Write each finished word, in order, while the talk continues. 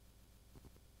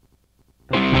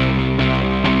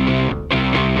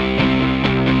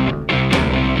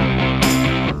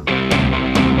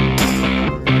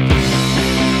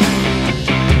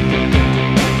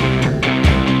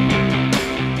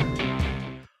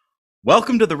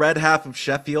Welcome to the Red Half of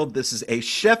Sheffield. This is a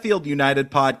Sheffield United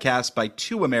podcast by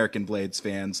two American Blades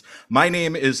fans. My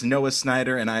name is Noah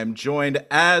Snyder, and I am joined,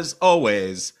 as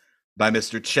always, by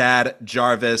Mr. Chad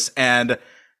Jarvis. And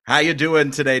how you doing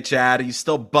today, Chad? Are you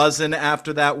still buzzing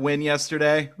after that win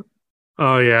yesterday?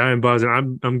 Oh yeah, I'm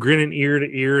buzzing. I'm grinning ear to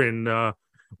ear, and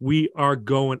we are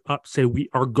going up. Say we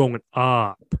are going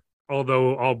up.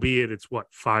 Although, albeit it's what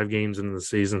 5 games into the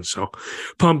season, so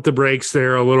pump the brakes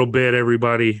there a little bit,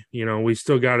 everybody. We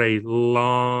still got a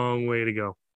long way to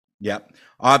go. Yep.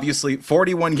 Obviously,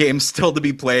 41 games still to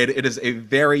be played. It is a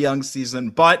very young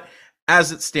season, but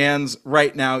as it stands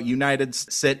right now, United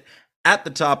sit at the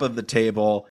top of the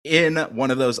table in one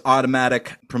of those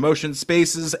automatic promotion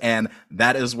spaces, and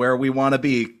that is where we want to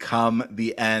be come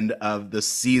the end of the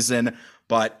season.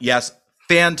 But yes,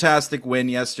 fantastic win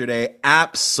yesterday.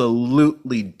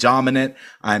 Absolutely dominant.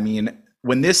 I mean,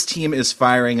 when this team is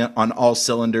firing on all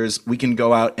cylinders, we can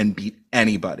go out and beat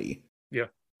anybody. Yeah,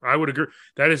 I would agree.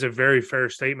 That is a very fair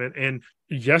statement. And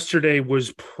yesterday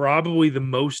was probably the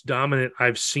most dominant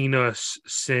I've seen us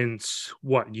since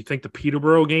what? You think the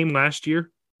Peterborough game last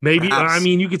year? Maybe. I Perhaps.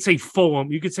 mean, you could say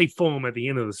Fulham. You could say Fulham at the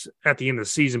end of the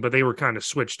season, but they were kind of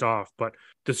switched off. But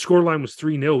the scoreline was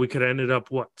 3-0. We could have ended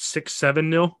up what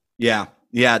 6-7-0.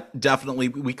 Yeah, definitely.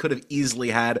 We could have easily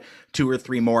had two or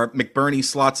three more. McBurney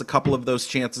slots a couple of those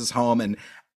chances home, and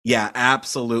yeah,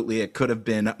 absolutely. It could have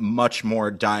been much more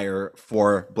dire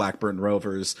for Blackburn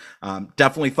Rovers.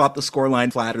 Definitely thought the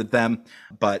scoreline flattered them,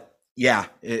 but yeah,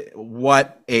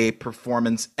 what a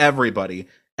performance. Everybody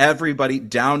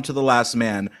down to the last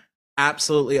man,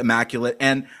 absolutely immaculate.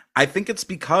 And I think it's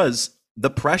because the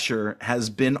pressure has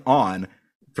been on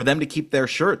for them to keep their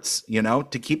shirts,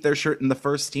 to keep their shirt in the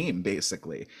first team,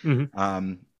 basically.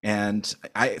 Mm-hmm. And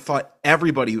I thought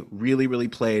everybody really, really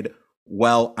played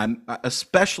well.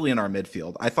 Especially in our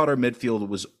midfield. I thought our midfield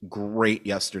was great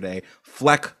yesterday.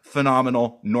 Fleck,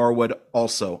 phenomenal. Norwood,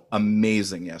 also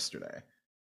amazing yesterday.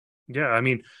 Yeah, I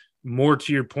mean, more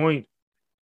to your point,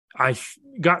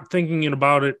 got thinking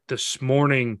about it this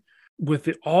morning with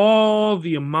all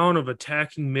the amount of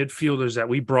attacking midfielders that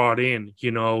we brought in.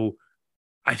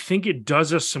 I think it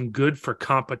does us some good for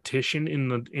competition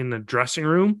in the dressing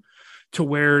room, to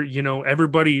where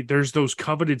everybody, there's those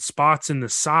coveted spots in the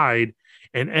side,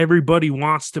 and everybody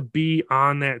wants to be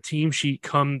on that team sheet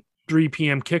come 3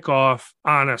 p.m. kickoff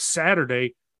on a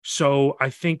Saturday. So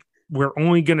I think we're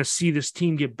only going to see this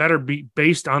team get better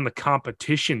based on the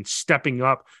competition stepping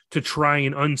up to try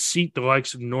and unseat the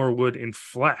likes of Norwood and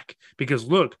Fleck. Because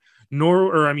look,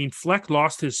 Fleck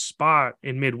lost his spot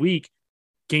in midweek,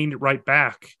 gained it right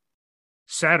back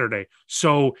Saturday.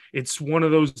 So it's one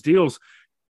of those deals.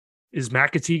 Is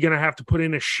McAtee going to have to put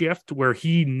in a shift where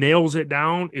he nails it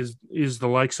down? Is the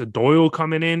likes of Doyle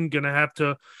coming in going to have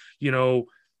to,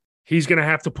 he's going to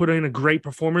have to put in a great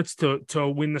performance to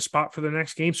win the spot for the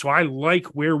next game. So I like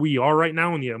where we are right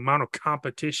now and the amount of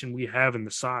competition we have in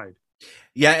the side.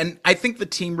 Yeah, and I think the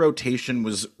team rotation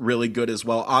was really good as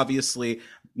well. Obviously,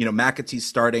 McAtee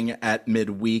starting at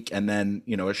midweek, and then,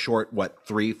 a short,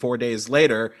 3-4 days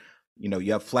later,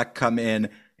 you have Fleck come in,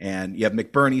 and you have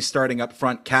McBurney starting up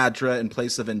front, Kadra in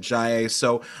place of Njaye.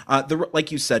 So,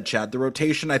 like you said, Chad, the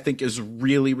rotation I think is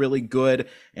really, really good,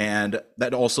 and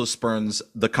that also spurns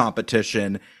the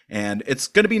competition. And it's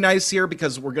going to be nice here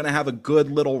because we're going to have a good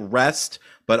little rest.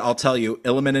 But I'll tell you,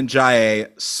 Iliman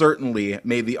Njaye certainly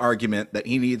made the argument that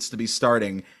he needs to be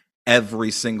starting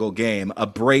every single game. A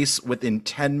brace within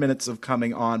 10 minutes of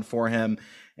coming on for him,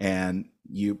 and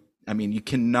you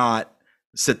cannot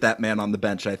sit that man on the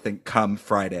bench, I think, come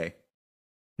Friday.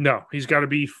 No, he's got to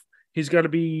be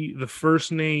the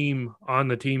first name on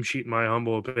the team sheet, in my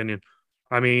humble opinion.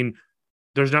 I mean,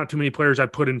 there's not too many players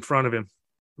I'd put in front of him.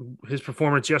 His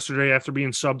performance yesterday after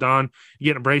being subbed on,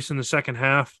 getting a brace in the second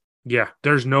half. Yeah,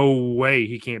 there's no way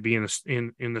he can't be in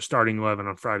the starting 11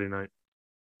 on Friday night.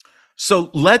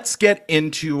 So let's get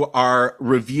into our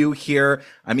review here.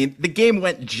 I mean, the game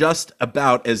went just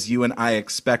about as you and I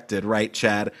expected, right,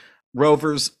 Chad?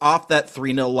 Rovers off that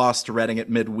 3-0 loss to Reading at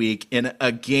midweek in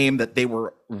a game that they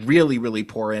were really, really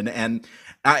poor in. And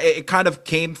it kind of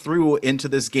came through into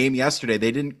this game yesterday.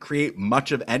 They didn't create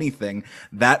much of anything.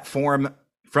 That form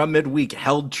from midweek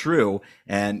held true,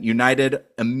 and United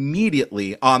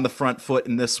immediately on the front foot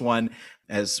in this one,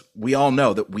 as we all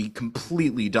know that we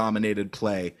completely dominated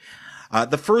play.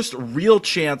 The first real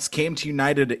chance came to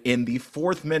United in the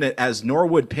 4th minute as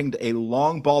Norwood pinged a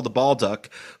long ball to Baldock,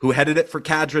 who headed it for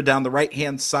Kadra down the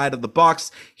right-hand side of the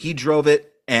box. He drove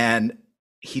it, and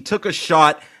he took a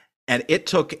shot, and it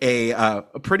took a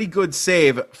pretty good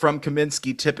save from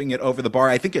Kaminsky tipping it over the bar.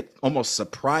 I think it almost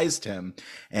surprised him.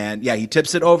 And yeah, he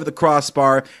tips it over the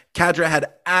crossbar. Kadra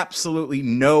had absolutely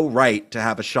no right to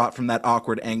have a shot from that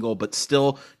awkward angle, but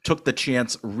still took the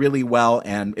chance really well,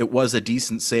 and it was a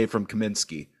decent save from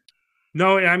Kaminsky.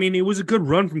 No, I mean, it was a good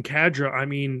run from Kadra. I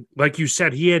mean, like you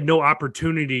said, he had no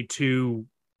opportunity to,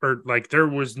 or like there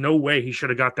was no way he should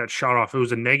have got that shot off. It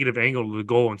was a negative angle to the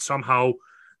goal, and somehow,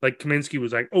 like Kaminsky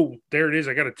was like, "Oh, there it is.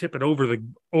 I got to tip it over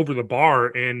the bar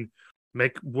and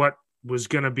make what was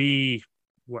going to be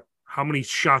what? How many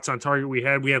shots on target we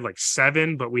had? We had like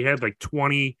 7, but we had like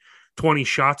 20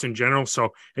 shots in general. So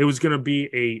it was going to be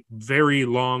a very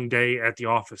long day at the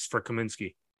office for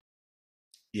Kaminsky.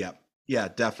 Yeah. Yeah,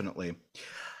 definitely.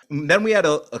 Then we had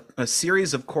a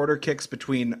series of quarter kicks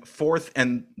between 4th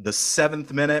and the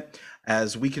 7th minute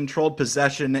as we controlled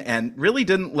possession and really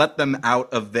didn't let them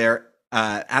out of their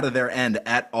end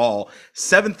at all.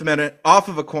 7th minute, off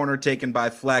of a corner taken by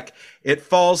Fleck. It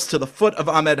falls to the foot of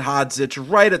Ahmed Hadzic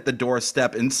right at the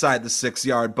doorstep inside the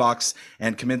 6-yard box,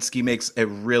 and Kaminsky makes a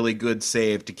really good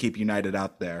save to keep United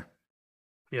out there.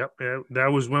 Yep,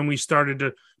 that was when we started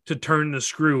to turn the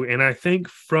screw. And I think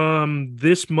from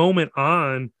this moment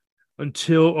on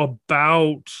until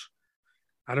about,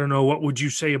 I don't know, what would you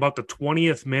say about the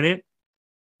 20th minute?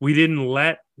 We didn't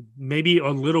let, maybe a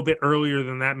little bit earlier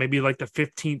than that, maybe like the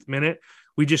 15th minute,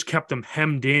 we just kept them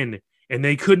hemmed in. And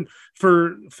they couldn't,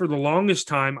 for the longest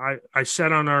time, I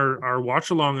said on our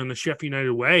watch along on the Sheffield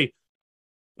United way,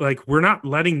 like, we're not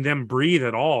letting them breathe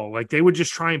at all. Like, they would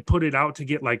just try and put it out to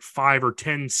get like 5 or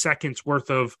 10 seconds worth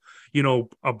of,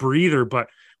 a breather, but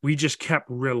we just kept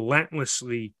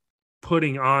relentlessly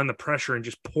putting on the pressure and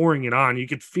just pouring it on. You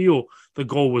could feel the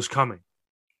goal was coming.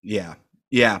 Yeah.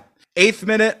 8th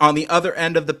minute, on the other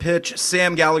end of the pitch,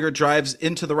 Sam Gallagher drives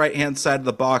into the right-hand side of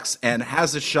the box and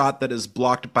has a shot that is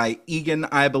blocked by Egan,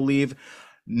 I believe.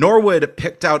 Norwood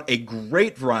picked out a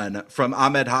great run from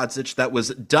Ahmed Hadzic that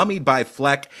was dummied by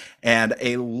Fleck, and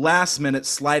a last-minute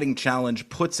sliding challenge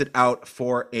puts it out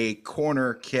for a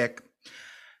corner kick.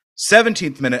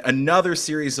 17th minute, another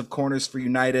series of corners for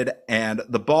United, and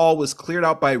the ball was cleared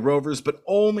out by Rovers, but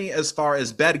only as far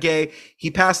as Bedgay.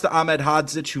 He passed to Ahmed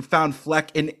Hadzic, who found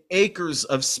Fleck in acres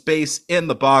of space in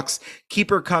the box.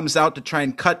 Keeper comes out to try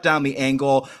and cut down the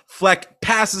angle. Fleck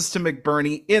passes to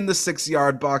McBurney in the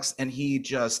 6-yard box, and he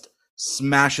just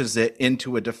smashes it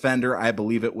into a defender. I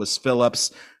believe it was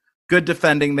Phillips. Good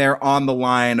defending there on the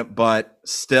line, but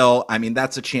still, I mean,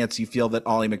 that's a chance you feel that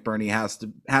Ollie McBurney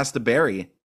has to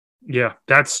bury. Yeah,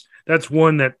 that's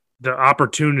one that the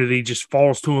opportunity just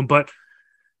falls to him. But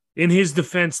in his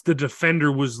defense, the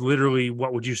defender was literally,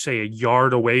 what would you say, a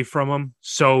yard away from him.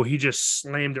 So he just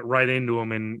slammed it right into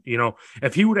him. And,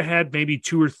 if he would have had maybe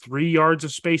 2 or 3 yards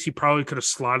of space, he probably could have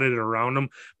slotted it around him.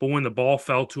 But when the ball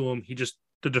fell to him,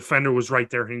 the defender was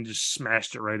right there and he just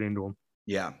smashed it right into him.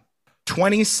 Yeah.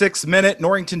 26th minute,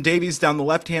 Norrington Davies down the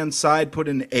left-hand side put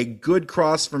in a good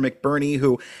cross for McBurney,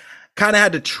 who kind of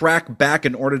had to track back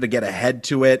in order to get ahead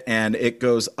to it, and it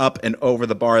goes up and over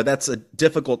the bar. That's a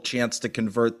difficult chance to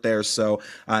convert there, so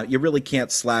you really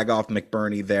can't slag off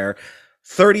McBurney there.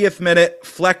 30th minute,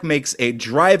 Fleck makes a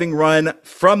driving run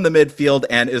from the midfield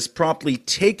and is promptly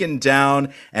taken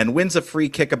down and wins a free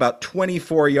kick about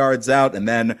 24 yards out, and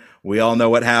then we all know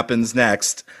what happens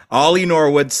next. Ollie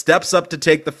Norwood steps up to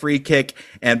take the free kick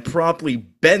and promptly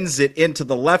bends it into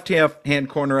the left-hand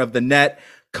corner of the net,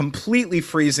 completely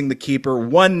freezing the keeper.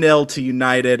 1-0 to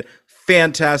United.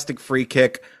 Fantastic free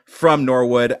kick from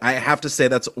Norwood. I have to say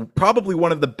that's probably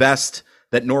one of the best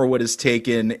that Norwood has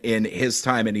taken in his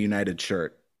time in a United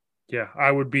shirt. Yeah,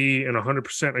 I would be in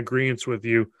 100% agreement with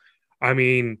you. I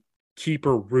mean,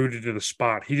 keeper rooted to the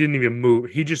spot. He didn't even move.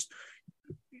 He just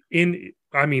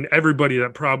everybody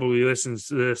that probably listens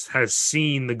to this has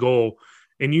seen the goal,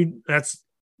 and that's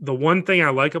the one thing I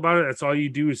like about it. That's all you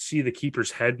do is see the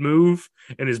keeper's head move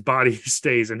and his body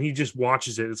stays, and he just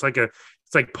watches it. It's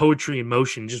like poetry in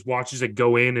motion. Just watches it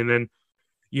go in, and then,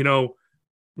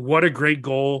 what a great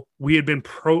goal. We had been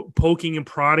poking and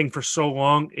prodding for so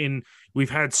long, and we've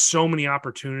had so many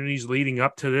opportunities leading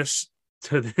up to this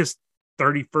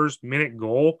 31st minute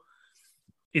goal.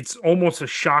 It's almost a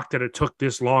shock that it took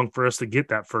this long for us to get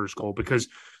that first goal, because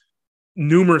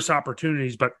numerous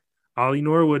opportunities, but Ollie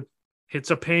Norwood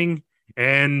hits a ping,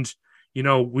 and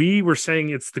we were saying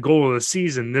it's the goal of the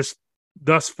season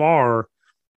thus far,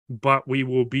 but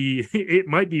it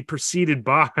might be preceded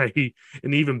by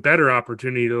an even better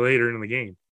opportunity later in the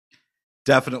game.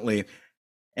 Definitely.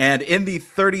 And in the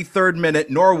 33rd minute,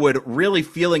 Norwood really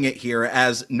feeling it here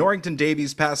as Norrington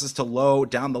Davies passes to Lowe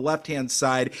down the left-hand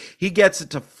side. He gets it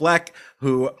to Fleck,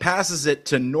 who passes it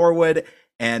to Norwood,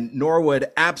 and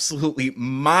Norwood absolutely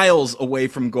miles away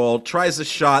from goal, tries a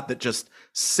shot that just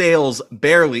sails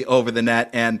barely over the net.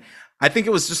 And I think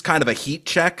it was just kind of a heat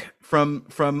check from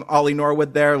Ollie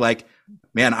Norwood there. Like,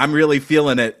 man, I'm really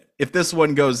feeling it. If this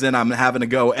one goes in, I'm having to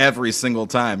go every single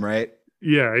time, right?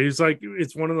 Yeah, he's like,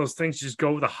 it's one of those things, just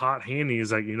go with a hot hand.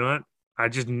 He's like, you know what? I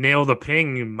just nailed the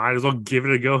ping and might as well give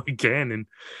it a go again. And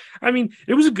I mean,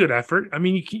 it was a good effort. I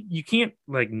mean, you can't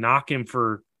like knock him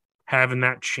for having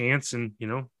that chance. And, you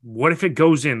know, what if it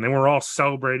goes in? Then we're all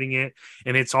celebrating it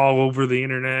and it's all over the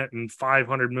internet and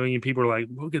 500 million people are like,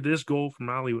 look at this goal from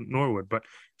Ollie Norwood. But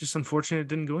just unfortunate it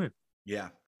didn't go in. Yeah.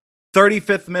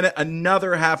 35th minute,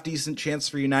 another half-decent chance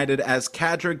for United as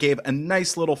Kadra gave a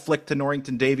nice little flick to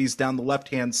Norrington Davies down the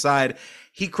left-hand side.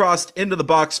 He crossed into the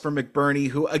box for McBurney,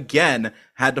 who again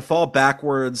had to fall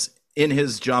backwards in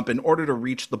his jump in order to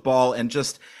reach the ball and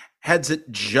just heads it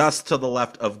just to the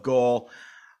left of goal.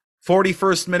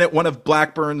 41st minute, one of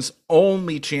Blackburn's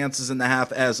only chances in the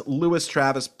half as Lewis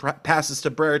Travis passes to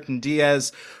Brereton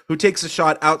Diaz, who takes a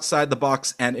shot outside the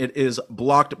box, and it is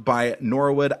blocked by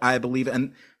Norwood, I believe.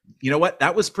 And you know what?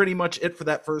 That was pretty much it for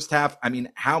that first half. I mean,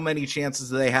 how many chances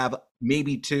do they have?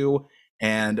 Maybe two.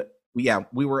 And yeah,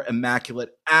 we were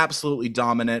immaculate, absolutely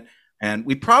dominant, and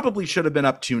we probably should have been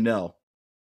up 2-0.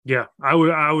 Yeah, I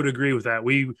would agree with that.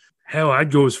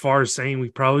 I'd go as far as saying we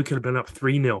probably could have been up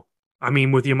 3-0. I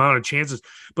mean, with the amount of chances.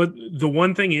 But the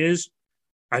one thing is,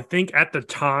 I think at the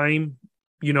time,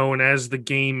 you know, and as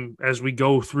we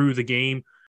go through the game,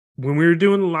 when we were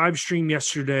doing the live stream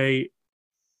yesterday,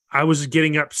 I was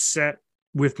getting upset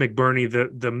with McBurney,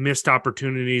 the missed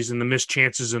opportunities and the missed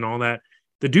chances and all that.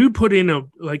 The dude put in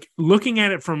looking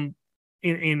at it from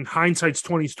in hindsight's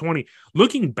 2020,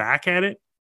 looking back at it,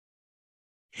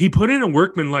 he put in a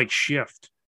workman-like shift.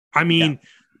 I mean,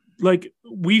 like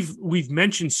we've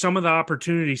mentioned some of the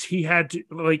opportunities he had to,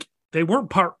 like, they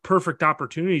weren't perfect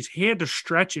opportunities. He had to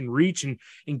stretch and reach and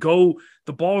go.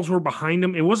 The balls were behind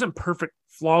him. It wasn't perfect,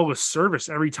 flawless service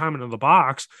every time into the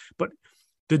box, but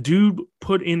the dude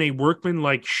put in a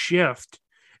workman-like shift,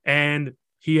 and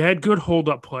he had good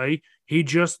hold-up play. He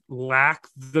just lacked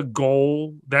the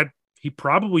goal that he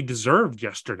probably deserved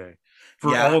yesterday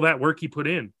for all that work he put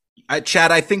in.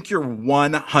 Chad, I think you're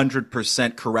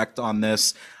 100% correct on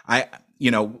this.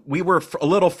 We were a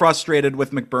little frustrated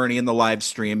with McBurney in the live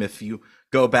stream if you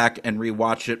go back and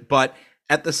rewatch it, but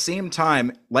at the same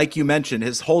time, like you mentioned,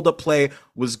 his hold-up play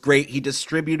was great. He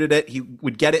distributed it. He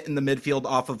would get it in the midfield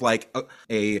off of like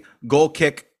a goal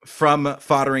kick from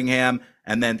Fotheringham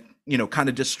and then, you know, kind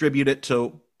of distribute it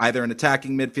to either an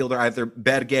attacking midfielder, either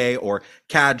Berge or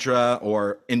Kadra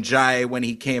or Njai when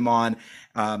he came on.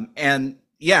 And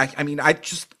yeah, I mean, I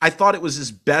thought it was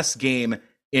his best game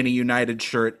in a United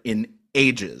shirt in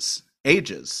ages.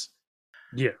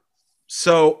 Yeah.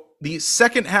 So the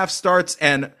second half starts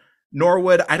and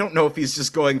Norwood, I don't know if he's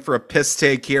just going for a piss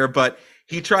take here, but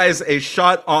he tries a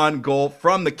shot on goal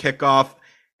from the kickoff.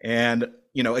 And,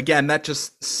 you know, again, that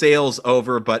just sails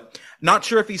over, but not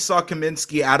sure if he saw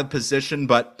Kaminsky out of position,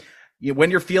 but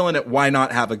when you're feeling it, why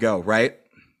not have a go, right?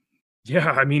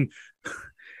 Yeah, I mean,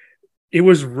 it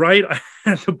was right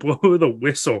at the blow of the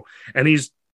whistle. And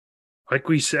he's, like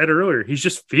we said earlier, he's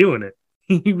just feeling it.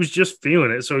 He was just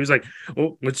feeling it. So he's like,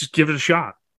 well, let's just give it a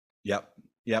shot. Yep.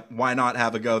 Why not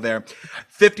have a go there?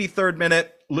 53rd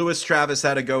minute, Lewis Travis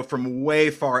had a go from way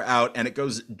far out, and it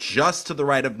goes just to the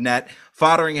right of net.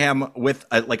 Fotheringham with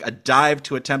a dive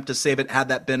to attempt to save it, had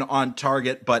that been on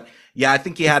target. But yeah, I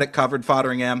think he had it covered,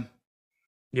 Fotheringham.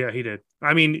 Yeah, he did.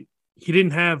 I mean, he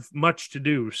didn't have much to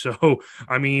do. So,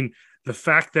 I mean, the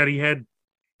fact that he had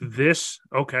this,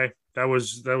 okay, that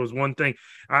was one thing.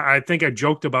 I think I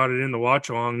joked about it in the watch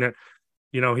along that,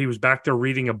 you know, he was back there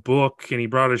reading a book and he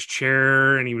brought his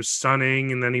chair and he was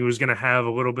sunning, and then he was going to have a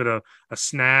little bit of a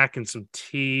snack and some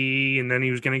tea, and then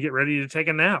he was going to get ready to take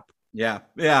a nap. Yeah.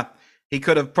 He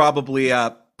could have probably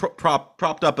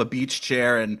propped up a beach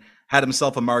chair and had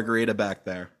himself a margarita back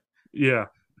there. Yeah.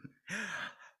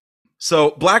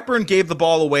 So Blackburn gave the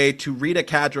ball away to Rita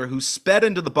Kadra, who sped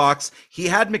into the box. He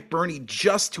had McBurney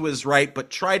just to his right, but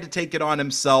tried to take it on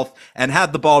himself and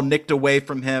had the ball nicked away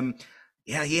from him.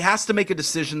 Yeah, he has to make a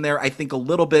decision there, I think, a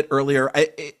little bit earlier.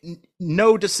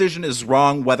 No decision is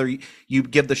wrong, whether you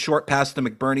give the short pass to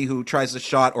McBurney, who tries a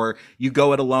shot, or you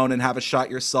go it alone and have a shot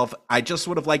yourself. I just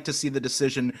would have liked to see the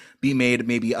decision be made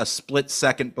maybe a split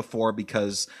second before,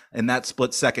 because in that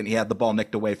split second, he had the ball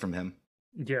nicked away from him.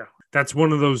 Yeah, that's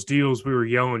one of those deals we were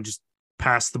yelling, just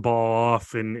pass the ball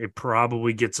off, and it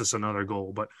probably gets us another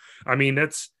goal. But I mean,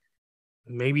 that's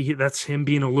him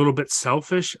being a little bit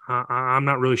selfish. I'm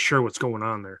not really sure what's going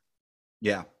on there.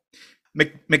 Yeah.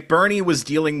 McBurney was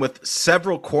dealing with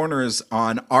several corners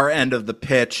on our end of the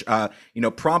pitch,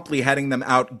 promptly heading them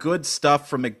out. Good stuff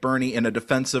from McBurney in a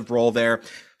defensive role there.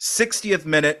 60th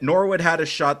minute, Norwood had a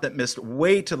shot that missed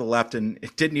way to the left, and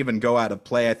it didn't even go out of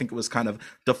play. I think it was kind of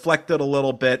deflected a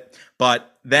little bit.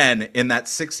 But then in that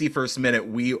 61st minute,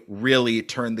 we really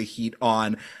turned the heat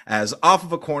on as off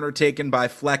of a corner taken by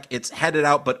Fleck, it's headed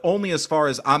out, but only as far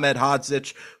as Ahmed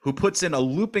Hodzic, who puts in a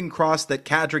looping cross that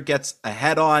Kadra gets a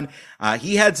head on.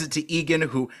 He heads it to Egan,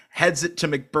 who heads it to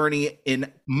McBurney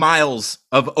in miles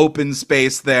of open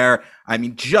space there. I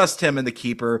mean, just him and the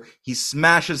keeper. He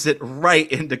smashes it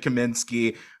right into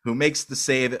Kaminsky, who makes the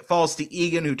save. It falls to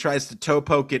Egan, who tries to toe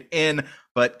poke it in,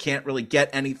 but can't really get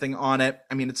anything on it.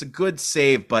 I mean, it's a good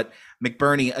save, but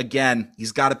McBurney, again,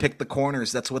 he's got to pick the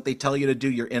corners. That's what they tell you to do.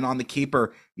 You're in on the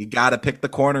keeper. You got to pick the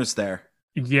corners there.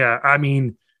 Yeah, I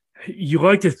mean, you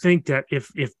like to think that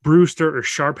if Brewster or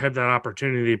Sharp had that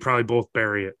opportunity, they'd probably both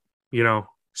bury it,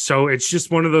 So it's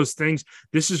just one of those things.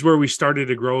 This is where we started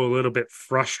to grow a little bit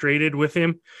frustrated with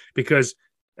him because,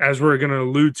 as we're going to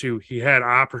allude to, he had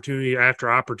opportunity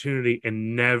after opportunity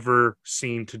and never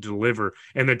seemed to deliver.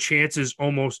 And the chances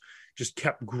almost just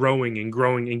kept growing and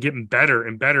growing and getting better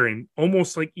and better and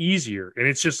almost like easier. And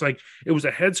it's just like, it was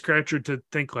a head scratcher to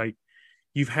think like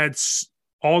you've had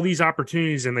all these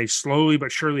opportunities and they slowly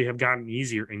but surely have gotten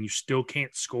easier and you still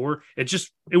can't score. It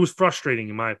was frustrating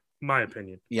in my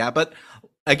opinion. Yeah, but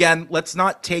again, let's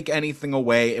not take anything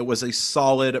away. It was a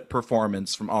solid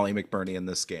performance from Ollie McBurney in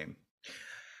this game.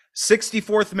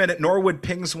 64th minute, Norwood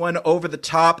pings one over the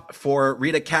top for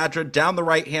Rita Kadra down the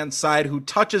right-hand side, who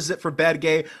touches it for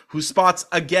Bedgay, who spots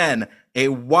again a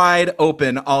wide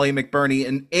open Ollie McBurney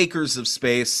in acres of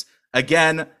space.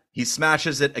 Again, he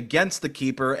smashes it against the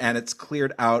keeper, and it's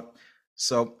cleared out.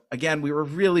 So again, we were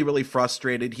really, really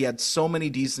frustrated. He had so many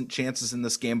decent chances in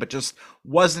this game, but just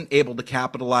wasn't able to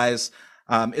capitalize.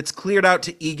 It's cleared out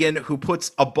to Egan, who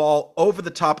puts a ball over the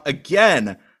top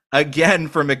again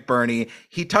for McBurney.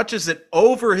 He touches it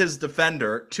over his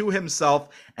defender to himself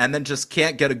and then just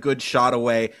can't get a good shot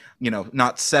away,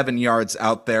 not 7 yards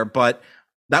out there. But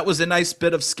that was a nice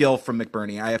bit of skill from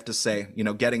McBurney, I have to say,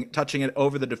 touching it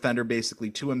over the defender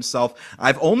basically to himself.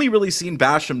 I've only really seen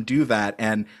Basham do that,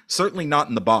 and certainly not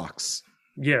in the box.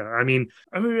 Yeah, I mean,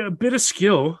 a bit of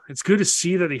skill. It's good to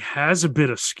see that he has a bit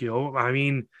of skill. I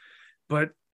mean,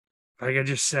 but like I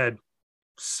just said,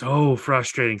 so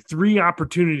frustrating. 3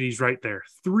 opportunities right there.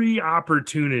 3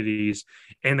 opportunities,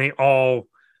 and they all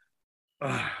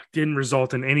didn't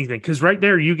result in anything. Because right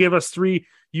there, you give us three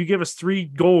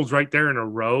goals right there in a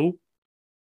row,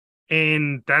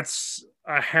 and that's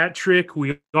a hat trick.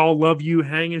 We all love you.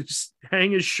 Hang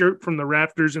his shirt from the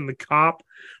rafters in the Cop.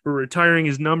 We're retiring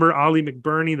his number. Ollie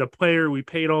McBurney, the player we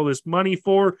paid all this money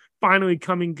for, finally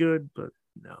coming good, but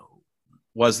no.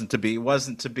 Wasn't to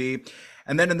be.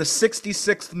 And then in the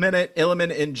 66th minute,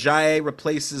 Iliman Ndiaye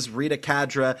replaces Rita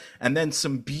Kadra, and then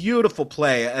some beautiful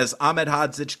play as Ahmed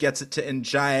Hodzic gets it to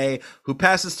Ndiaye, who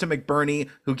passes to McBurney,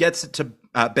 who gets it to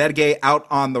Bedgay out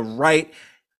on the right.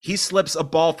 He slips a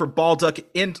ball for Baldock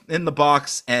in the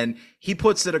box, and he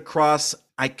puts it across.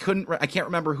 I can't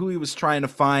remember who he was trying to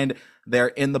find there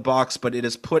in the box, but it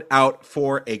is put out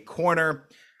for a corner.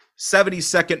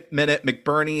 72nd minute,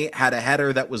 McBurney had a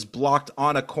header that was blocked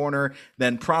on a corner,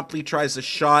 then promptly tries a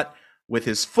shot with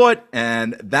his foot,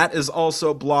 and that is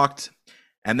also blocked.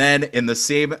 And then in the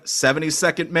same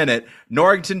 72nd minute,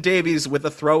 Norrington Davies with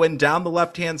a throw-in down the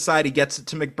left-hand side. He gets it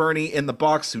to McBurney in the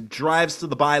box, who drives to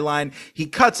the byline. He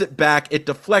cuts it back. It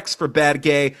deflects for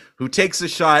Badgay, who takes a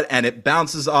shot, and it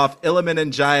bounces off Iliman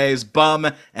Ndiaye's bum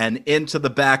and into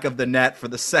the back of the net for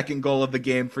the second goal of the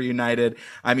game for United.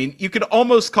 I mean, you could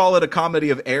almost call it a comedy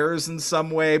of errors in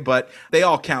some way, but they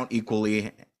all count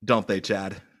equally, don't they,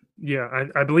 Chad? Yeah,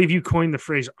 I believe you coined the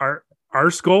phrase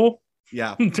arse goal.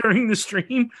 Yeah. During the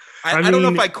stream. I don't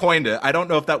know if I coined it. I don't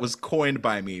know if that was coined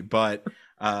by me, but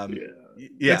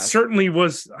yeah. It certainly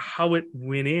was how it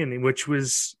went in, which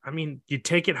was, I mean, you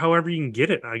take it however you can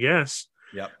get it, I guess.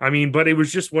 Yeah. I mean, but it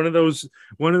was just one of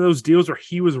those deals where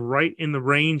he was right in the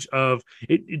range of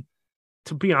it.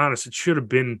 To be honest, it should have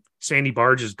been Sandy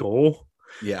Barge's goal.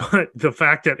 Yeah. But the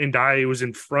fact that Ndiaye was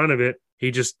in front of it,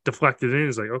 he just deflected in.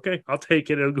 He's like, okay, I'll take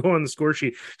it. It'll go on the score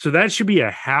sheet. So that should be a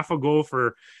half a goal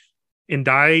for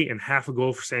Ndiaye and half a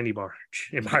goal for Sandy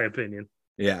Barge, in my opinion.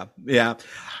 Yeah, yeah.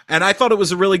 And I thought it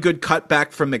was a really good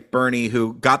cutback from McBurney,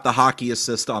 who got the hockey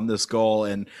assist on this goal.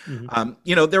 And,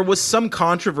 there was some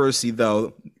controversy,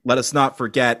 though, let us not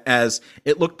forget, as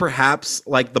it looked perhaps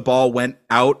like the ball went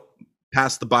out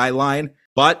past the byline,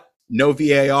 but no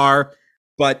VAR.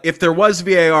 But if there was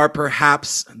VAR,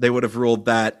 perhaps they would have ruled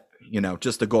that,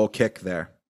 just a goal kick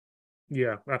there.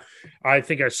 Yeah, I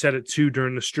think I said it too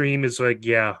during the stream. Is like,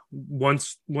 yeah,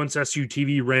 once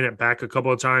SUTV ran it back a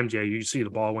couple of times, yeah, you see the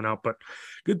ball went out. But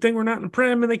good thing we're not in the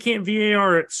Prem and they can't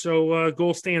VAR it. So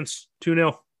goal stands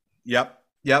 2-0.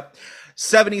 Yep.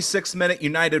 76th minute,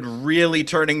 United really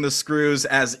turning the screws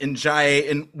as Njaye,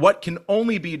 in what can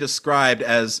only be described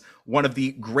as one of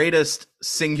the greatest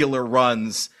singular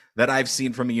runs that I've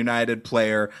seen from a United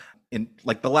player in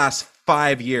like the last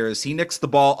 5 years. He nicks the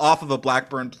ball off of a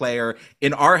Blackburn player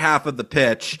in our half of the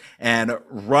pitch and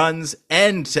runs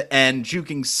end to end,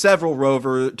 juking several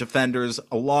Rover defenders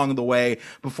along the way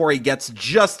before he gets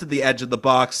just to the edge of the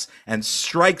box and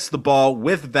strikes the ball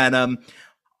with venom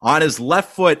on his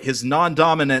left foot, his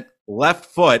non-dominant left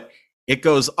foot. It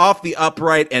goes off the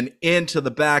upright and into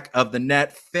the back of the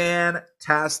net.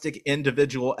 Fantastic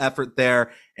individual effort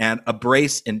there, and a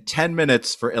brace in 10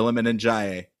 minutes for Iliman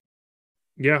Njaye.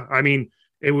 Yeah, I mean,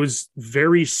 it was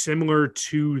very similar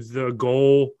to the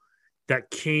goal that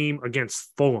came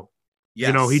against Fulham.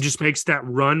 Yes. He just makes that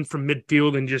run from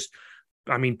midfield and just,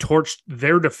 torched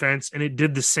their defense, and it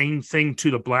did the same thing to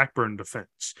the Blackburn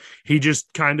defense. He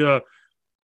just kind of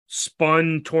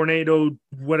spun, tornado,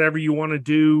 whatever you want to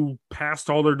do, past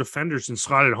all their defenders and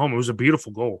slotted home. It was a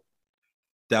beautiful goal.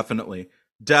 Definitely.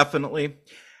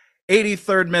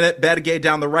 83rd minute, Badegay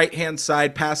down the right-hand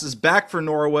side, passes back for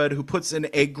Norwood, who puts in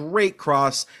a great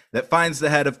cross that finds the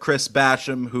head of Chris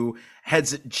Basham, who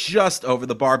heads it just over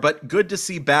the bar. But good to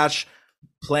see Bash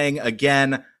playing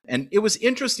again. And it was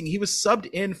interesting. He was subbed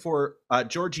in for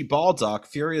Georgie Baldock,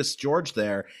 Furious George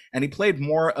there, and he played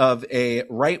more of a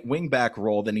right wing-back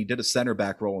role than he did a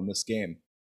center-back role in this game.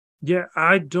 Yeah,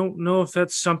 I don't know if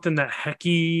that's something that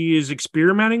Hecky is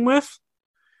experimenting with,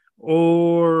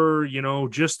 or,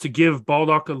 just to give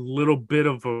Baldock a little bit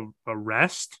of a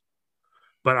rest.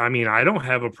 But, I don't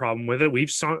have a problem with it.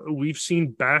 We've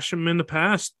seen Basham in the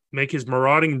past make his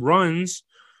marauding runs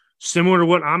similar to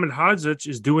what Ahmed Hadzic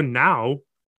is doing now,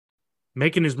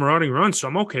 making his marauding runs. So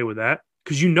I'm okay with that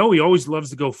because, he always loves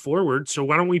to go forward. So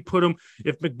why don't we put him,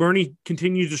 if McBurney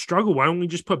continues to struggle, why don't we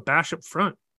just put Bash up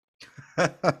front?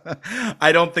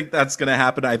 I don't think that's going to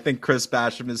happen. I think Chris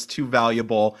Basham is too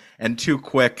valuable and too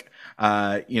quick,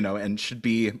 and should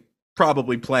be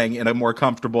probably playing in a more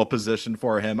comfortable position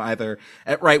for him, either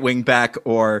at right wing back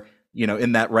or,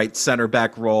 in that right center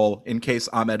back role in case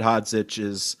Ahmed Hadzic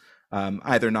is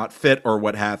either not fit or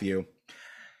what have you.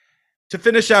 To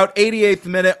finish out, 88th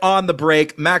minute on the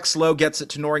break, Max Lowe gets it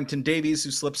to Norrington Davies,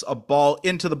 who slips a ball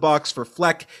into the box for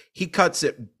Fleck. He cuts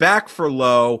it back for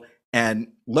Lowe, and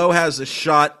Lowe has a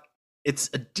shot. It's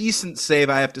a decent save,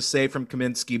 I have to say, from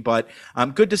Kaminsky, but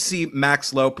good to see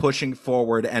Max Lowe pushing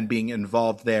forward and being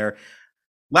involved there.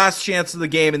 Last chance of the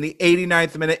game in the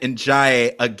 89th minute,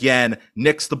 Njaye again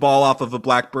nicks the ball off of a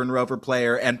Blackburn Rover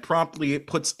player and promptly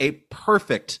puts a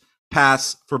perfect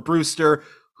pass for Brewster,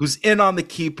 who's in on the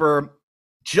keeper,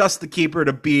 just the keeper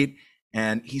to beat,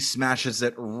 and he smashes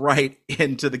it right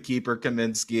into the keeper,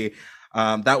 Kaminsky.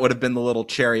 That would have been the little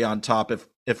cherry on top if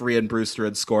Rhian Brewster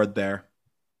had scored there.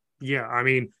 Yeah,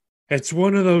 it's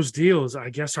one of those deals. I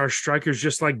guess our strikers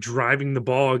just like driving the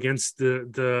ball against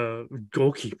the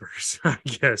goalkeepers. I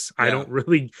guess yeah. I don't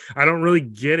really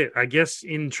get it. I guess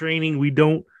in training we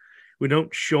don't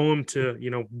show them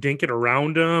to dink it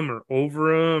around them or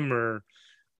over them or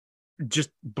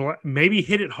just maybe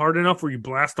hit it hard enough where you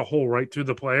blast a hole right through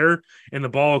the player and the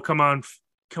ball will come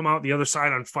out the other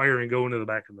side on fire and go into the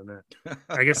back of the net.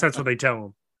 I guess that's what they tell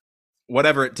them.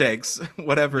 Whatever it takes.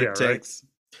 Whatever it takes. Right?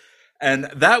 And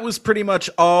that was pretty much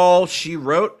all she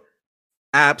wrote.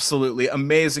 Absolutely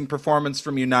amazing performance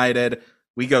from United.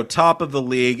 We go top of the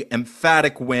league,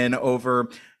 emphatic win over,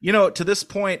 to this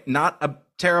point, not a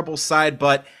terrible side,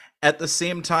 but at the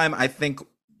same time, I think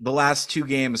the last two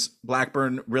games,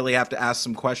 Blackburn really have to ask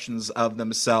some questions of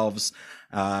themselves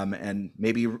and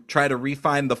maybe try to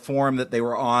refine the form that they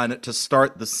were on to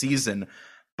start the season.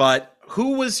 But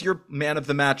who was your man of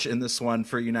the match in this one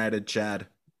for United, Chad?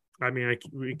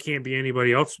 It can't be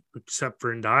anybody else except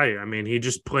for Njaye. He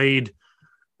just played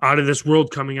out of this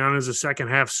world coming on as a second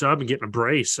half sub and getting a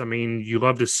brace. You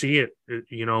love to see it.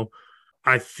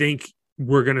 I think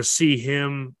we're going to see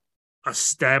him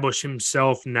establish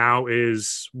himself now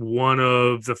as one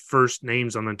of the first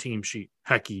names on the team sheet.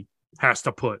 Hecky has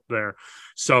to put there.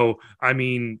 So,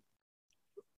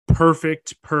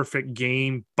 perfect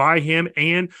game by him.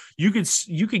 And you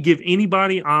could give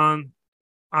anybody on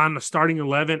the starting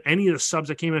 11, any of the subs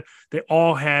that came in, they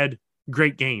all had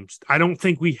great games. I don't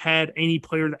think we had any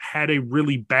player that had a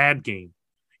really bad game,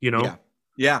 you know?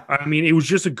 Yeah. I mean, it was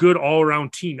just a good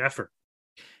all-around team effort.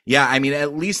 Yeah, I mean,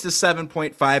 at least a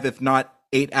 7.5, if not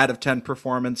 8 out of 10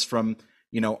 performance from,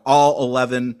 all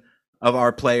 11 of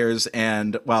our players.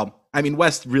 And, well, I mean,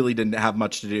 West really didn't have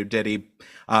much to do, did he?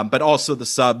 But also the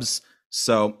subs.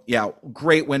 So, yeah,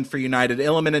 great win for United.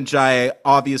 Iliman and Jai,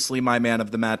 obviously my man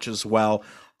of the match as well.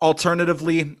 Alternative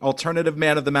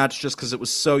man of the match, just because it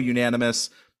was so unanimous.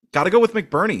 Got to go with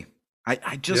McBurney.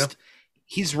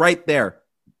 He's right there.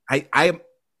 I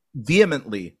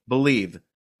vehemently believe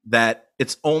that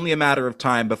it's only a matter of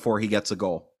time before he gets a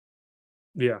goal.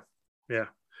 Yeah.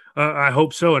 I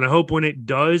hope so. And I hope when it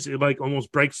does, it like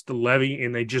almost breaks the levee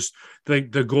and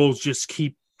the goals just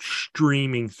keep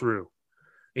streaming through.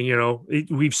 And,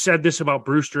 we've said this about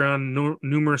Brewster on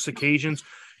numerous occasions.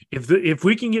 If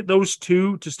we can get those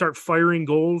two to start firing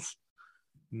goals,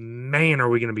 man, are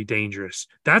we going to be dangerous.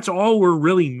 That's all we're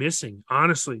really missing,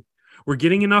 honestly. We're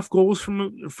getting enough goals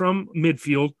from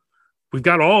midfield. We've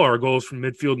got all our goals from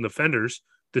midfield and defenders.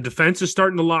 The defense is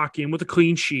starting to lock in with a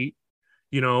clean sheet.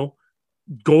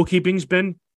 Goalkeeping's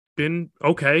been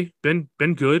okay, been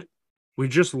good. We're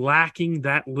just lacking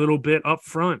that little bit up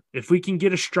front. If we can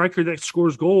get a striker that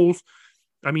scores goals,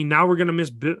 I mean, now we're going to miss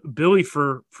Billy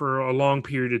for a long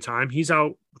period of time. He's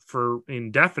out for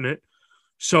indefinite.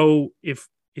 So if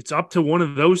it's up to one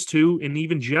of those two, and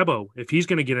even Jebo, if he's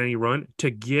going to get any run, to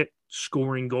get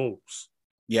scoring goals.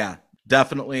 Yeah,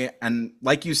 definitely. And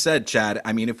like you said, Chad,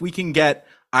 I mean, if we can get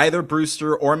either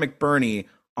Brewster or McBurney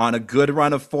on a good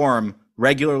run of form,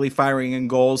 regularly firing in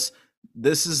goals,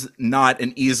 this is not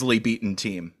an easily beaten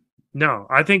team. No,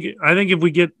 I think if we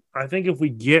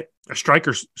get a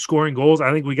striker scoring goals,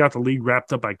 I think we got the league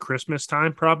wrapped up by Christmas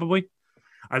time, probably.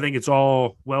 I think it's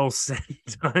all well said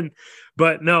and done.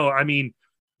 But no, I mean,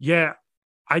 yeah,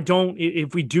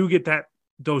 if we do get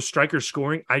those strikers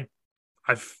scoring, I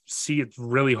see it's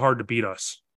really hard to beat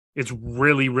us. It's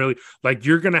really, really like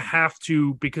you're going to have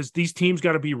to, because these teams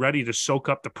got to be ready to soak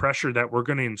up the pressure that we're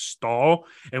going to install.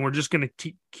 And we're just going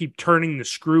to keep turning the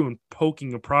screw and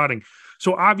poking and prodding.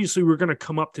 So obviously we're going to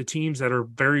come up to teams that are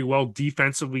very well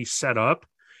defensively set up,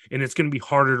 and it's going to be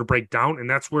harder to break down. And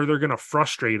that's where they're going to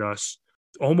frustrate us.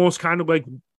 Almost kind of like,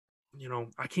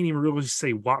 I can't even really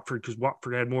say Watford, because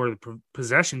Watford had more of the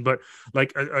possession, but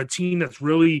like a team that's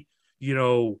really,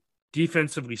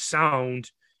 defensively sound,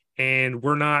 and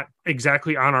we're not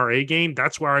exactly on our A game.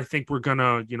 That's where I think we're going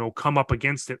to, come up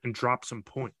against it and drop some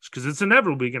points, because it's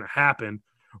inevitably going to happen.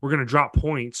 We're going to drop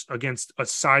points against a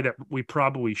side that we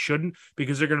probably shouldn't,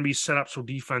 because they're going to be set up so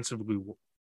defensively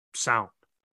sound.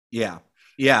 Yeah.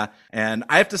 And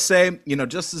I have to say,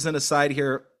 just as an aside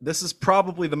here, this is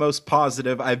probably the most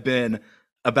positive I've been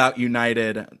about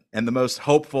United and the most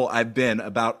hopeful I've been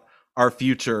about our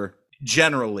future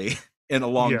generally in a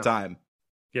long time.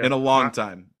 Yeah. In a long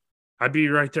time. I'd be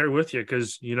right there with you,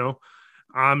 because,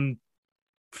 I'm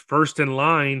first in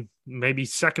line, maybe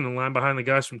second in line behind the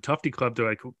guys from Tufty Club. They're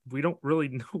like, we don't really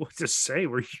know what to say.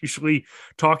 We're usually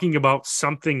talking about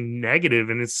something negative,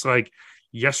 and it's like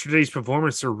yesterday's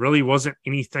performance, there really wasn't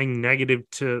anything negative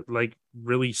to like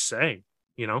really say.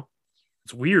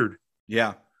 It's weird.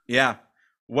 Yeah.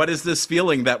 What is this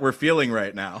feeling that we're feeling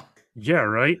right now? Yeah,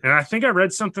 right. And I think I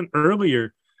read something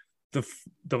earlier.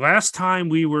 The last time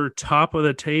we were top of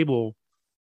the table,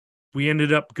 we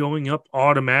ended up going up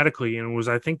automatically, and it was,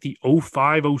 I think, the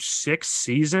 05-06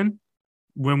 season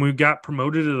when we got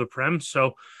promoted to the Prem.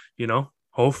 So,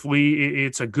 hopefully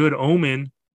it's a good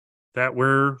omen that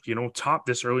we're, top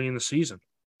this early in the season.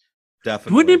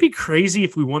 Definitely. Wouldn't it be crazy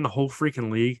if we won the whole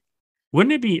freaking league?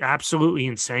 Wouldn't it be absolutely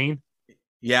insane?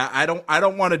 Yeah, I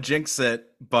don't want to jinx it,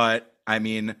 but I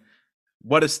mean,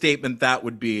 what a statement that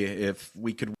would be if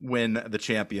we could win the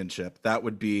championship. That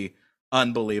would be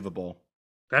unbelievable.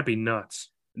 That'd be nuts.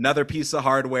 Another piece of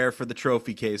hardware for the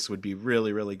trophy case would be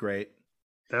really, really great.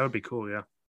 That would be cool, yeah.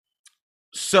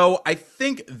 So I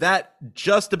think that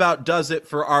just about does it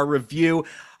for our review.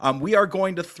 We are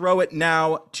going to throw it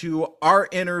now to our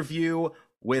interview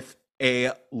with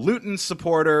a Luton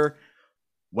supporter.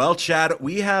 Well, Chad,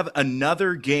 we have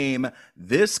another game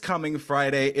this coming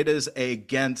Friday. It is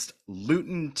against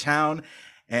Luton Town,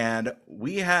 and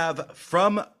we have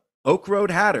from Oak Road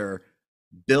Hatter,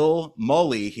 Bill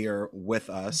Moley here with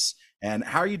us. And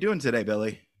how are you doing today,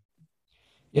 Billy?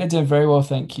 Yeah, doing very well,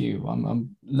 thank you.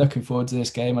 I'm looking forward to this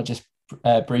game. I just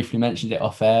briefly mentioned it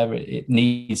off air. It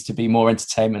needs to be more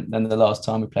entertainment than the last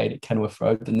time we played at Kenilworth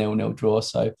Road, the 0-0 draw.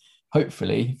 So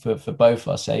hopefully for both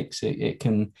our sakes, it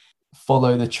can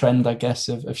follow the trend, I guess,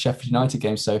 of Sheffield United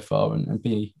games so far and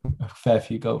be a fair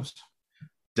few goals.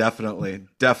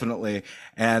 Definitely.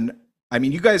 And I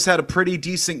mean, you guys had a pretty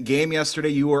decent game yesterday.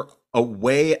 You were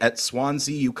away at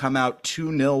Swansea. You come out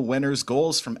 2-0 winners,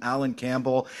 goals from Alan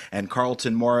Campbell and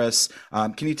Carlton Morris.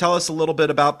 Can you tell us a little bit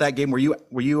about that game?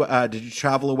 Did you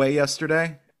travel away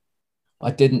yesterday? I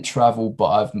didn't travel,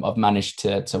 but I've managed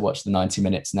to watch the 90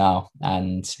 minutes now,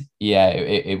 and yeah,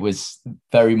 it was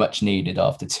very much needed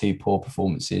after two poor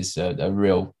performances. A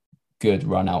real good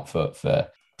run out for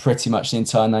pretty much the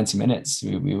entire 90 minutes.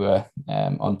 We were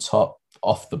on top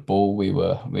off the ball. We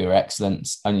were excellent.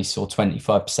 Only saw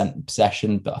 25%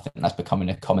 possession, but I think that's becoming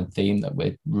a common theme that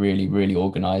we're really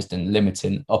organised and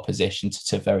limiting opposition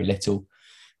to very little.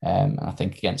 And I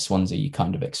think against Swansea, you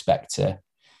kind of expect to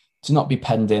not be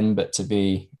penned in, but to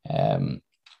be,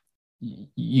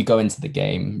 you go into the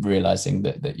game realizing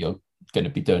that you're going to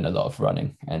be doing a lot of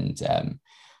running. And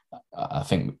I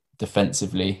think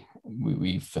defensively,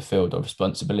 we've fulfilled our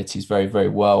responsibilities very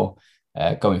well.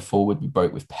 Going forward, we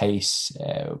broke with pace,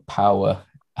 power,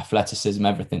 athleticism,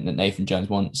 everything that Nathan Jones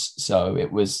wants. So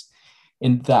it was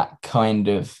in that kind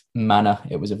of manner.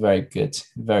 It was a very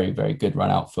very good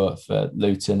run out for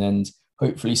Luton, and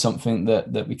hopefully something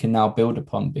that we can now build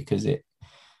upon, because it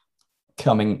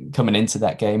coming into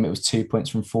that game, it was 2 points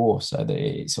from 4, so that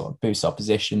it sort of boosts our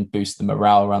position, boosts the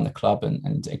morale around the club,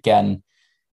 and again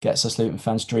gets us Luton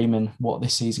fans dreaming what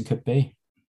this season could be.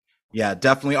 Yeah,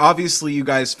 definitely. Obviously, you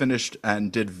guys finished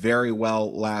and did very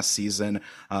well last season,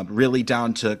 really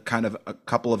down to kind of a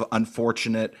couple of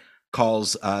unfortunate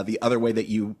calls the other way, that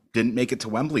you didn't make it to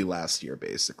Wembley last year,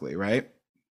 basically, right?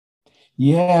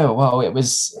 Yeah, well, it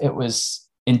was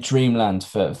in dreamland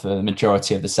for the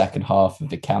majority of the second half of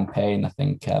the campaign. I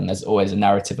think there's always a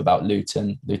narrative about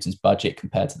Luton's budget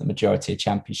compared to the majority of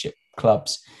Championship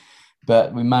clubs,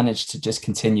 but we managed to just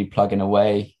continue plugging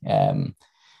away.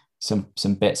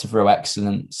 Some bits of real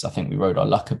excellence. I think we rode our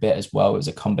luck a bit as well. It was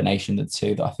a combination of the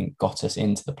two that I think got us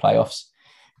into the playoffs.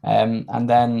 And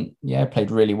then, played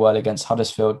really well against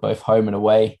Huddersfield, both home and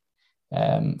away.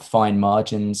 Fine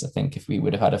margins. I think if we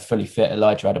would have had a fully fit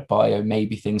Elijah Adebayo,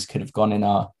 maybe things could have gone in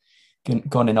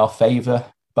our favour.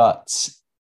 But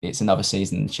it's another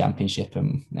season in the Championship,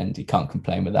 and you can't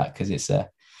complain with that, because it's a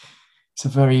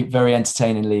very, very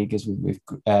entertaining league, as we've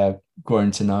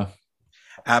grown to know.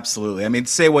 Absolutely. I mean,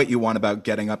 say what you want about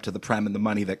getting up to the Prem and the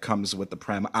money that comes with the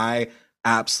Prem. I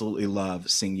absolutely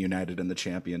love seeing United in the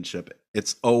Championship.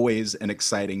 It's always an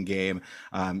exciting game.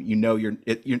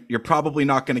 You're probably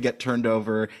not going to get turned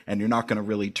over, and you're not going to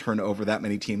really turn over that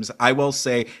many teams. I will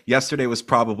say yesterday was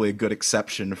probably a good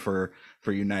exception for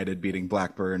United beating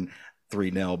Blackburn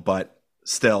 3-0, but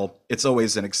still, it's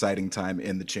always an exciting time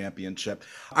in the Championship.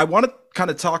 I want to kind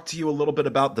of talk to you a little bit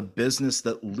about the business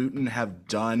that Luton have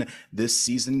done this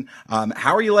season.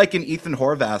 How are you liking Ethan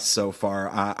Horvath so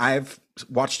far? I've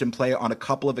watched him play on a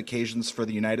couple of occasions for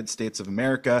the United States of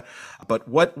America, but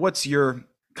what's your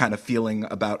kind of feeling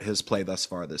about his play thus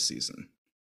far this season?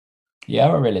 Yeah,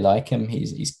 I really like him.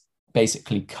 He's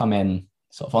basically come in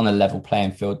sort of on a level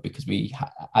playing field, because we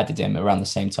added him around the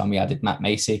same time we added Matt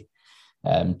Macey.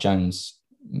 Jones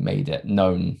made it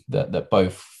known that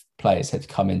both players had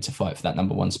come in to fight for that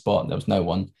number one spot. There was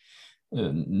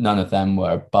none of them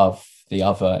were above the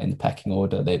other in the pecking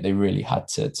order. They really had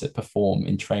to perform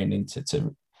in training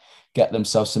to get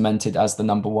themselves cemented as the